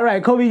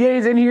 Right. Kobe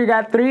Gaines in here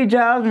got 3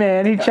 jobs,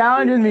 man. He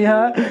challenges me,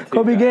 huh?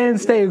 Kobe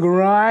Gaines stay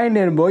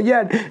grinding, boy.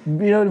 Yeah,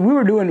 we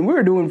were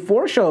doing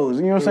 4 shows.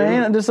 You know what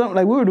I'm saying? Just something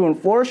like we were doing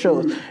 4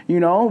 shows.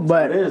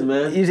 But it is,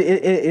 man.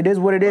 It is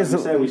what it is. Like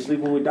we said, we sleep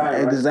when we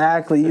die. Right?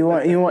 Exactly. You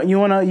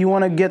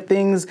want to get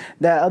things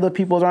that other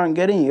people aren't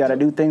getting. You got to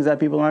do things that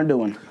people aren't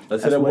doing.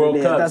 Let's hit a World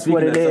Cup. That's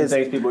what it is. Some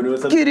things people are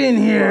doing. Get in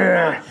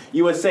here.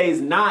 USA's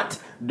not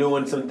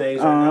doing some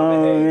things right now.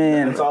 But hey,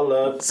 man. It's all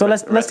love. So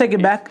let's take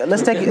it back.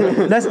 Let's take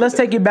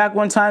it back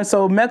one time.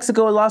 So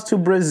Mexico lost to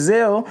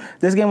Brazil.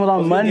 This game was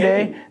on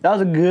Monday. That was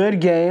a good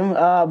game.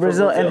 For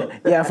Brazil.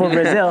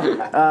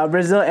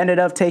 Brazil ended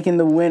up taking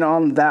the win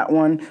on that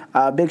one.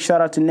 Big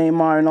shout out to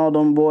Neymar and all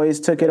them boys.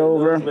 Took it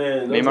over.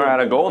 Neymar had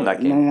a goal in that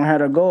game. Neymar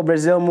had a goal.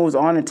 Brazil moves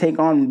on and take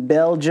on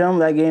Belgium.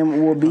 That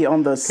game will be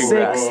on the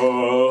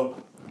 6th.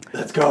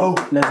 Let's go.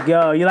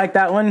 You like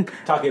that one?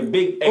 Talking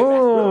big.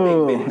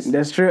 Ooh,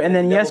 that's true. And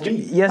then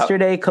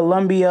yesterday,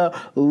 Colombia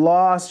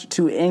lost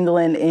to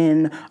England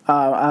in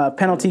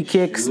penalty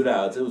kicks.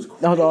 Shootouts. It was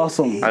crazy. That was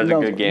awesome. That was a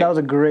good game. That was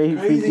a great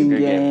freaking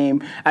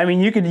game. I mean,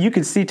 you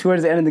could see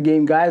towards the end of the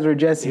game, guys were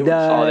just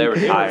done. Oh, they were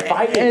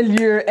tired. And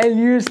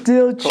you're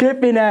still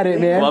chipping at it,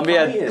 man.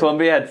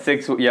 Colombia had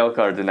 6 yellow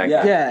cards in that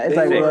game. Yeah, it's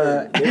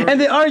and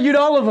they argued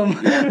all of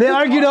them. They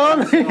argued all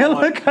of the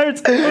yellow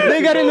cards.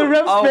 They got in the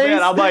ref space.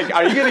 Man, I'm like,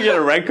 are you gonna get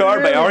a red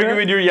card by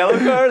arguing your yellow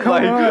card?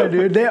 Come on,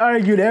 dude. They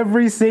argued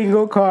every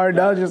single card.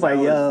 I was just like,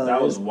 yo.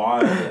 That was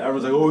wild.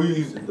 Everyone's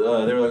like,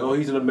 they were like,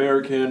 he's an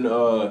American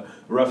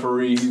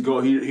referee. He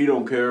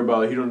don't care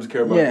about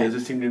this.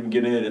 This team didn't even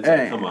get in. It's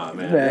like, come on,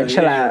 man.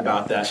 Chill out.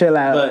 About that. Chill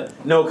out.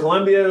 But no,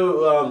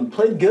 Colombia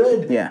played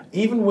good. Yeah.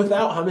 Even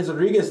without James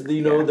Rodriguez,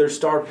 their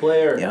star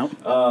player.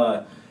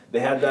 Yep.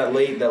 They had that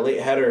late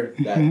header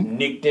that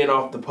nicked in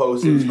off the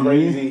post. It was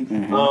crazy.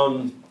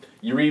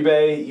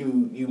 Uribe,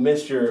 you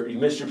missed your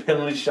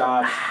penalty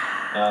shot.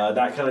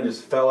 That kind of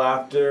just fell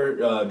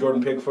after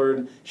Jordan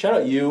Pickford. Shout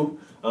out you.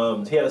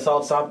 He had a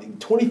solid stop.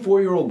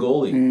 24-year-old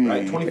goalie,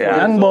 right? 24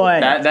 young boy.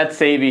 That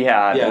save he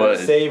had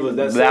was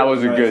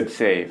a good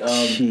save.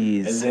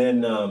 Jeez.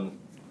 And then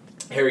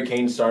Harry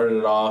Kane started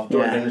it off.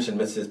 Jordan Henderson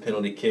missed his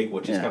penalty kick,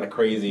 which is kind of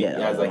crazy.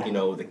 Yeah, As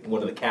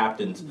one of the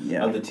captains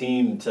of the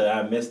team to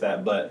have missed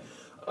that. But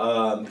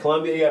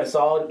Colombia, you got a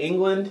solid.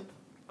 England.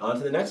 On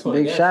to the next one.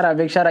 Big shout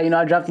out.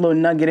 I dropped a little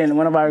nugget in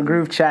one of our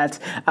group chats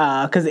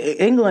because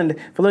England,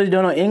 for those who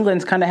don't know,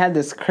 England's kind of had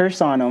this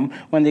curse on them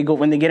when they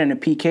get into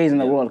PKs in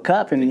the World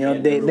Cup, and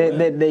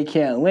they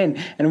can't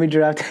win. And we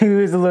dropped. It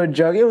was a little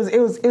joke. It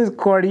was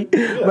corny,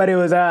 but it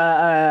was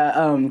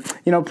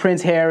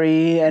Prince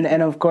Harry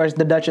and of course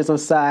the Duchess of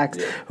Saxe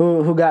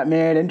who got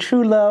married, and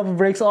true love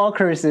breaks all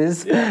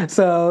curses. Yeah.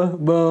 So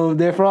boom,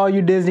 there for all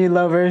you Disney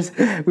lovers,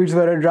 we just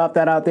want to drop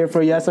that out there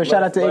for you. So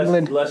shout out to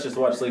England. Let's just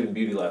watch Sleeping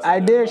Beauty last night. I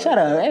did. Shut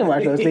up. I ain't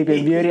watch no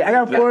Sleeping Beauty. I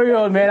got a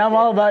 4-year-old, man. I'm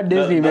all about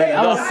Disney, man.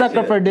 I'm a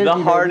sucker for Disney.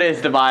 The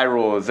hardest of eye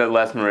rules at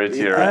Les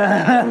Maurizio.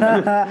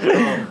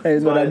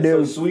 That's what I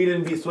do. So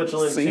Sweden beat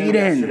Switzerland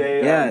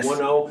yesterday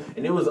 1-0.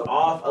 And it was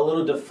off a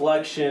little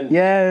deflection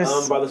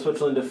by the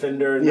Switzerland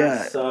defender. And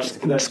that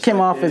sucked. Just came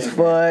off his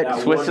foot.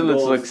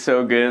 Switzerland looks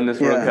so good in this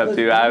World Cup,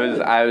 too.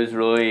 I was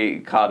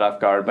really caught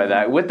off guard by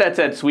that. With that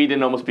said,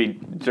 Sweden almost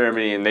beat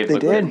Germany, and they looked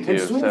good, too. And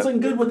Sweden's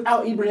looking good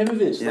without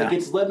Ibrahimovic. Like,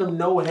 it's letting them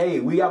know, hey,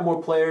 we got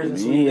more players in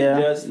Sweden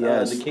than just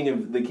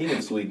the king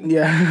of Sweden.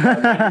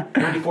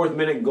 94th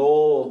minute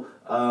goal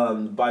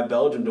by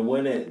Belgium to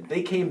win it.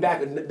 They came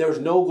back, and there was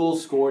no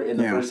goals scored in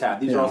the first half.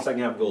 These are all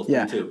second half goals,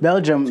 too.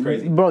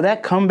 Belgium, bro,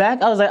 that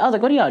comeback, I was like,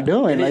 what are y'all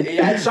doing?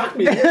 It shocked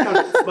me.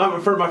 My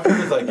friend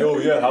was like,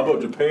 how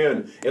about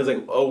Japan? It was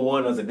like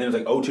 0-1. Then it was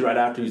like 0-2 right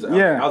after.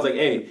 I was like,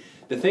 hey,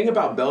 the thing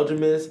about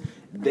Belgium is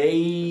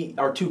they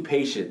are too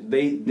patient.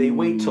 They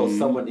wait till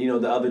someone,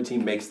 the other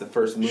team makes the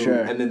first move,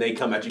 and then they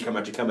come at you.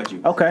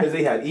 Okay. Because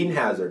they have Eden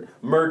Hazard,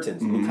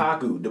 Mertens,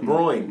 Lukaku, De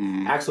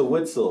Bruyne, Axel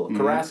Witsel,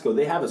 Carrasco.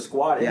 They have a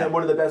squad. And then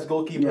one of the best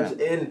goalkeepers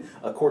in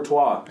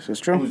Courtois. This is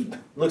true. Who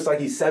looks like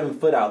he's 7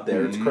 foot out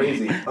there. It's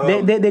crazy.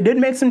 They did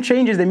make some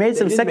changes. They made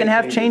some second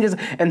half changes.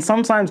 And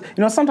sometimes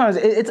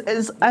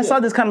it's I saw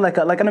this kind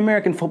of like an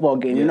American football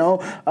game. You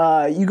know,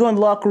 you go in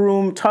the locker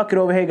room, talk it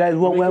over. Hey guys,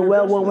 what went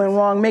well, what went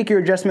wrong? Make your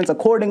adjustments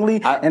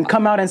accordingly, and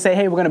come out and say,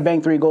 hey, we're gonna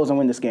bang 3 goals and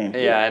win this game.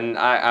 Yeah, and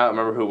I don't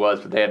remember who it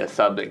was, but they had a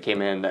sub that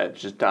came in that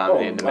just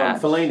dominated the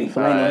match. Fellaini.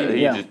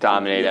 He just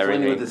dominated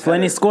everything.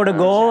 Fellaini scored a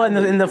goal in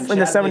the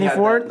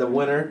 74th. The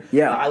winner.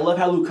 Yeah. I love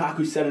how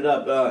Lukaku set it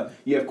up.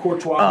 You have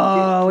Courtois.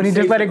 Oh, when he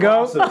just let it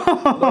go.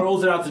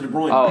 Rolls it out to De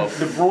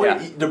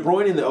Bruyne. De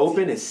Bruyne in the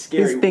open is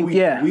scary.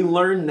 We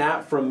learned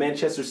that from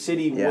Manchester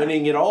City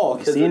winning it all.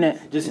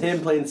 Just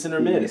him playing center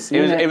mid.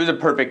 It was a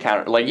perfect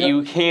counter. Like,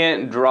 you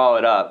can't draw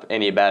it up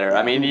any better.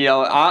 I mean,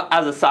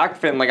 as a soccer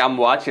fan, like, I'm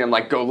watching, I'm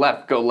like, go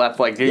left,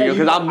 like,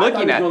 because I'm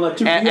looking at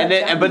it.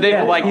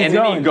 And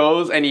then he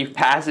goes and he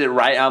passes it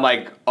right, and I'm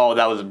like, oh,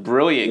 that was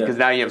brilliant, because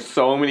now you have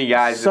so many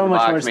guys in the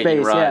box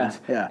making runs.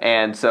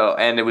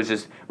 And it was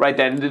just right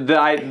then.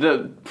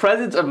 The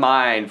presence of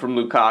mind from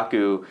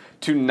Lukaku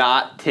to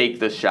not take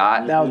the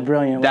shot. That was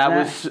brilliant.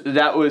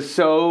 That was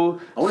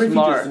so I wonder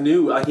smart. if he just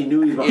knew. Like, he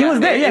knew he was. He was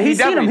there. Yeah, he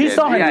seen him. He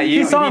saw him. Yeah,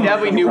 he saw him. He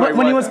definitely knew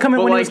when he was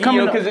coming. When he was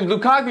coming, because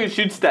Lukaku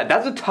shoots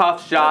that's a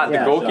tough shot. The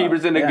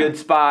goalkeeper's in a good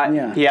spot.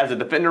 Yeah. He has a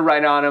defender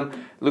right on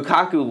him.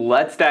 Lukaku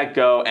lets that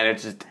go, and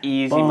it's just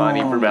easy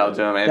money for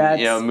Belgium,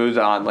 and moves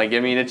on. Like, I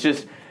mean, it's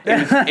just. It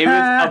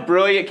was a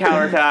brilliant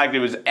counterattack. It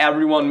was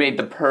everyone made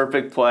the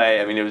perfect play.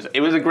 I mean,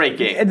 it was a great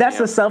game. And that's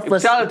a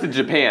selfless. Shout out to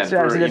Japan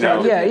for They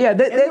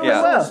were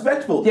well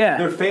respectful. Yeah,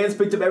 their fans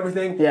picked up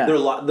everything. Yeah,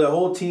 the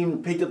whole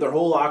team picked up their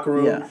whole locker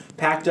room,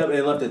 packed up,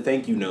 and left a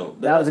thank you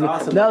note. That was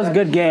awesome. That was a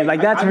good game.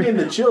 Like that's. I'm getting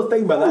the chills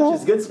thinking about that.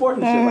 Just good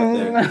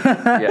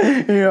sportsmanship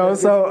right there.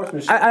 So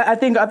I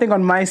think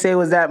on my say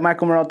was that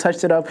Michael Murrell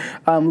touched it up.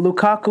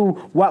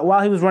 Lukaku,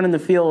 while he was running the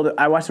field,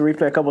 I watched the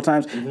replay a couple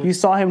times. You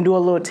saw him do a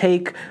little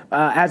take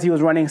as he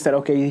was running. Said,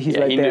 "Okay, he's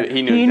right there."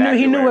 He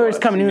knew where it was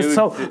coming.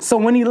 So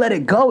when he let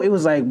it go, it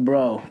was like,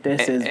 "Bro,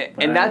 this is."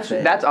 And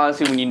that's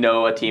honestly when you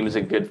know a team is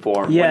in good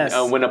form. Yes.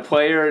 When a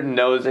player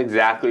knows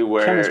exactly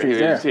where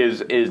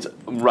his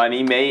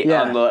running mate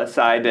on the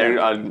side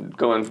there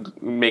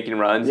making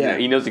runs. Yeah.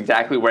 He knows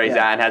exactly where he's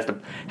at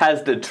and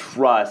has the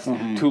trust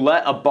to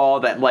let a ball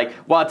that, like,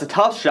 while it's a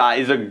tough shot,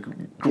 is a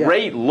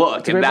great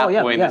look at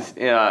that point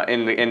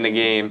in the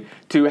game.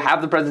 To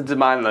have the presence of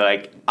mind,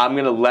 like, I'm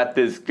gonna let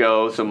this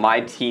go, so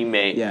my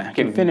teammate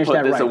can finish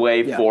put this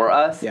away for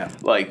us. Yeah.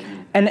 Like,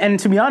 and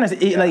to be honest,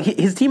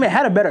 his teammate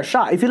had a better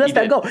shot. If he lets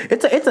that go,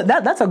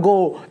 that's a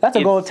goal. That's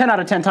a goal 10 out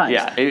of 10 times.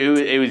 Yeah,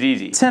 it was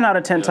easy. 10 out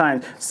of 10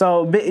 times.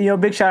 So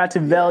big shout out to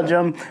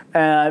Belgium.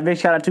 Big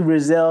shout out to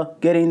Brazil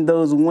getting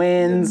those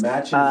wins.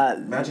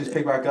 Matches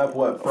pick back up.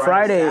 What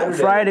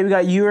Friday we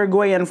got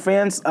Uruguay and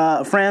France,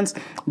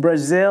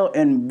 Brazil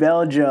and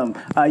Belgium.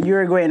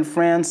 Uruguay and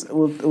France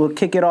will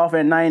kick it off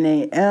at 9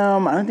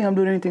 a.m. I don't think I'm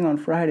doing anything on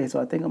Friday, so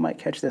I think I might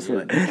catch this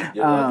one.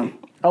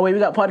 We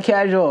got Pod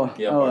Casual.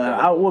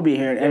 We'll be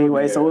here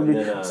anyway, so we'll be.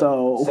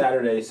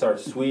 Saturday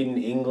starts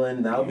Sweden,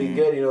 England. That'll be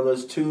good.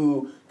 Those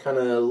two kind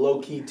of low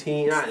key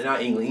teams.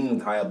 Not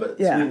England high up, but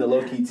Sweden, the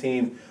low key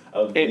team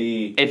of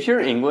the. If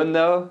you're England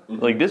though,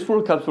 like, this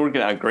World Cup's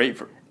working out great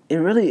for. It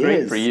really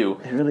great is. for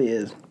you. It really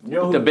is.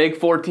 The big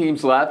 4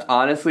 teams left,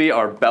 honestly,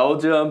 are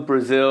Belgium,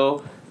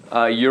 Brazil,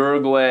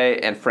 Uruguay,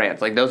 and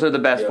France. Like, those are the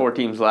best 4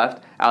 teams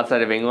left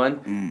outside of England.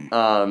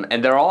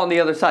 And they're all on the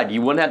other side.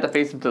 You wouldn't have to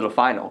face them to the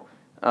final.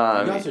 You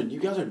guys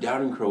are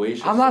down in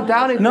Croatia. I'm not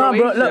down in Croatia.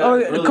 No, bro.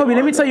 Really Kobe,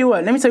 let me tell you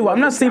what. I'm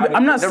not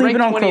sleeping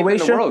on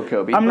Croatia. In the world,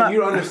 Kobe. You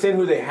don't understand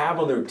who they have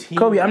on their team.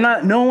 Kobe,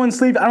 no one's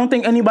sleeping. I don't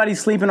think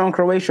anybody's sleeping on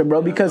Croatia,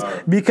 bro. Because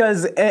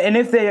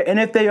if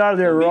they are,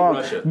 they're wrong.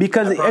 Russia.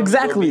 Because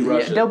exactly,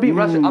 they'll beat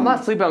Russia. I'm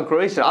not sleeping on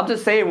Croatia. I'm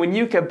just saying, when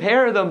you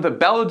compare them to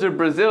Belgium,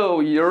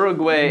 Brazil,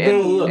 Uruguay,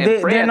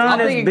 and France, they're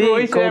not as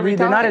big, Kobe.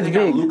 They're not as big.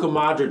 They got Luka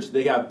Modric.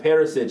 They got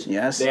Perisic.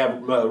 Yes. They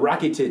have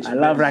Rakitic. I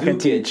love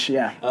Rakitic.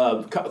 Yeah.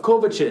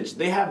 Kovacic.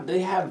 They have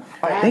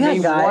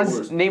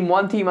guys. Name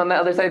one team on the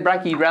other side of the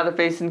bracket you'd rather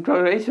face in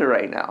Croatia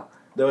right now.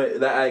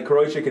 That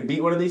Croatia could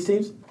beat one of these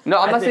teams? No,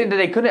 I'm not saying that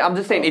they couldn't. I'm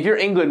just saying, if you're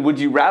England, would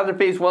you rather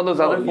face one of those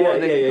other 4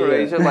 than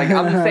Croatia? Like,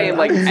 I'm just saying,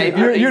 like, if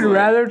you're you'd England,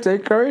 rather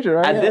take Croatia,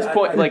 right? At this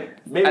point,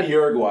 maybe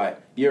Uruguay.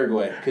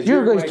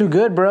 Uruguay's too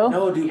good, bro.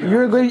 No, dude.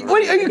 Uruguay.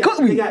 Wait, are you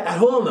cooking me?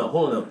 Hold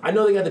on. I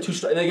know they got the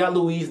 2. They got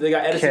Luis. They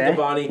got Edison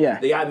Cavani. Yeah.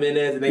 They got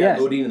Menez, and they got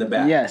Godin in the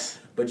back. Yes.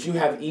 But you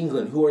have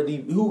England,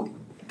 who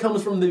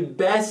comes from the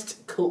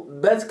best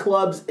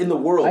clubs in the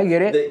world. I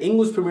get it. The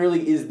English Premier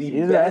League is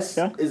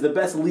the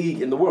best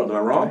league in the world. Am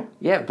I wrong?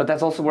 Yeah, but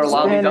that's also where a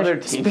lot of these other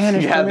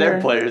teams have their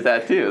players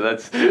at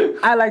too.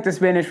 I like the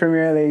Spanish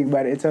Premier League,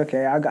 but it's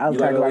okay. I'll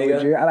talk about it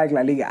with you. I like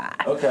La Liga.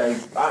 Okay,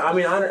 I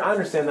mean I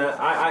understand that.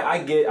 I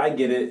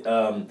get it.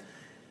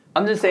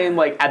 I'm just saying,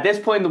 like, at this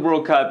point in the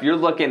World Cup, you're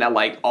looking at,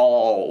 like,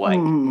 all, like,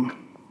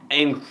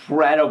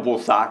 incredible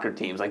soccer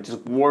teams, like,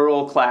 just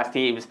world-class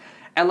teams.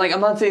 And, like,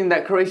 I'm not saying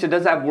that Croatia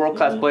does have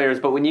world-class players,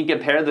 but when you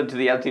compare them to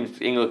the other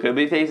teams England could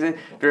be facing,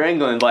 if you're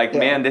England, like,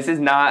 man, this is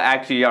not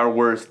actually our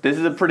worst. This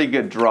is a pretty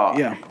good draw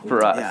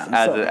for us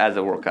as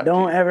a World Cup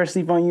Don't team. ever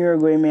sleep on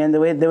Uruguay, man. The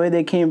way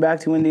they came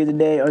back to win the other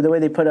day, or the way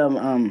they put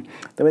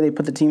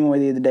the team away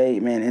the other day,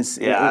 man. That's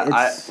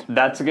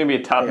going to be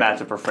a tough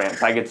matchup for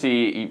France. I could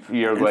see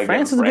Uruguay. And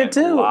France getting is good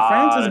too.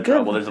 France is good.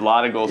 Trouble. There's a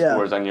lot of goal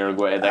scorers on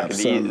Uruguay that could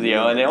easily,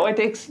 and it only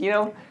takes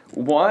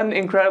one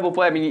incredible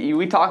play. I mean,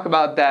 we talk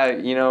about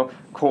that,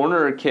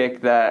 corner kick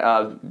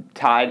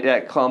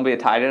that Colombia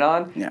tied it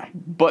on. Yeah.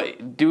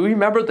 But do you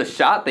remember the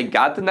shot they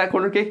got in that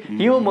corner kick?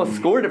 He almost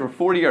scored it from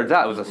 40 yards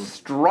out. It was a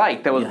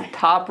strike that was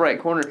top right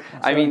corner.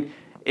 That's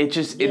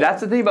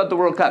the thing about the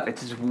World Cup.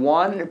 It's just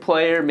one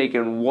player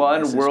making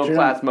one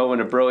world-class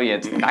moment of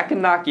brilliance. That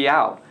can knock you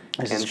out.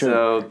 This is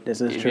true.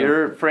 If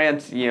you're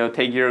France,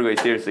 take Uruguay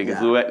seriously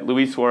because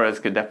Luis Suarez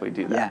could definitely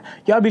do that.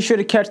 Yeah. Y'all be sure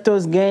to catch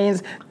those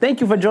games.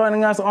 Thank you for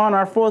joining us on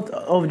our 4th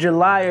of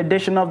July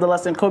edition of the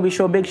Les and Kobe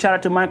Show. Big shout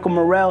out to Michael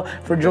Murrell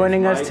for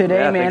joining us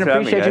today, man.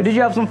 Appreciate you. Did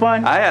you have some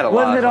fun? I had a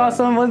lot of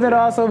fun. Wasn't it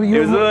awesome? It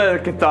was a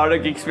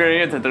cathartic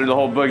experience after the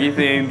whole boogie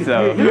thing.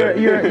 So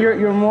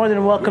you're more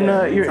than welcome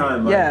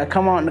to.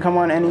 Come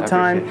on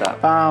anytime.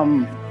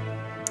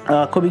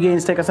 Kobe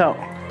Gaines, take us out.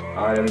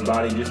 All right,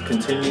 everybody, just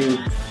continue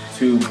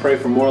to pray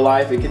for more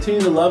life and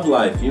continue to love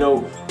life.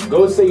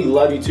 Go say you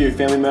love you to your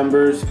family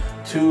members,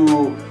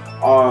 to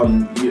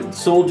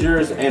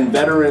soldiers and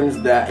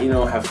veterans that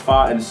have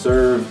fought and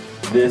served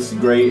this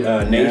great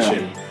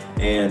nation.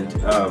 And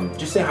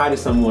just say hi to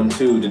someone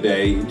too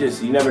today.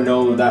 You never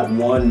know, that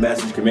one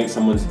message can make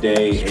someone's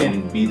day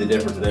and be the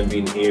difference of them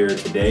being here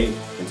today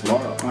and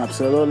tomorrow.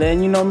 Absolutely.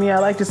 And you know me, I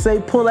like to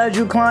say, pull as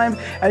you climb.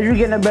 As you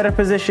get in a better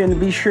position,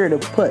 be sure to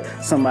put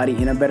somebody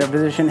in a better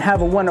position.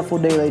 Have a wonderful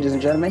day, ladies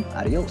and gentlemen.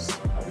 Adios.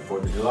 Happy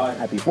 4th of July.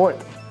 Happy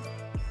 4th.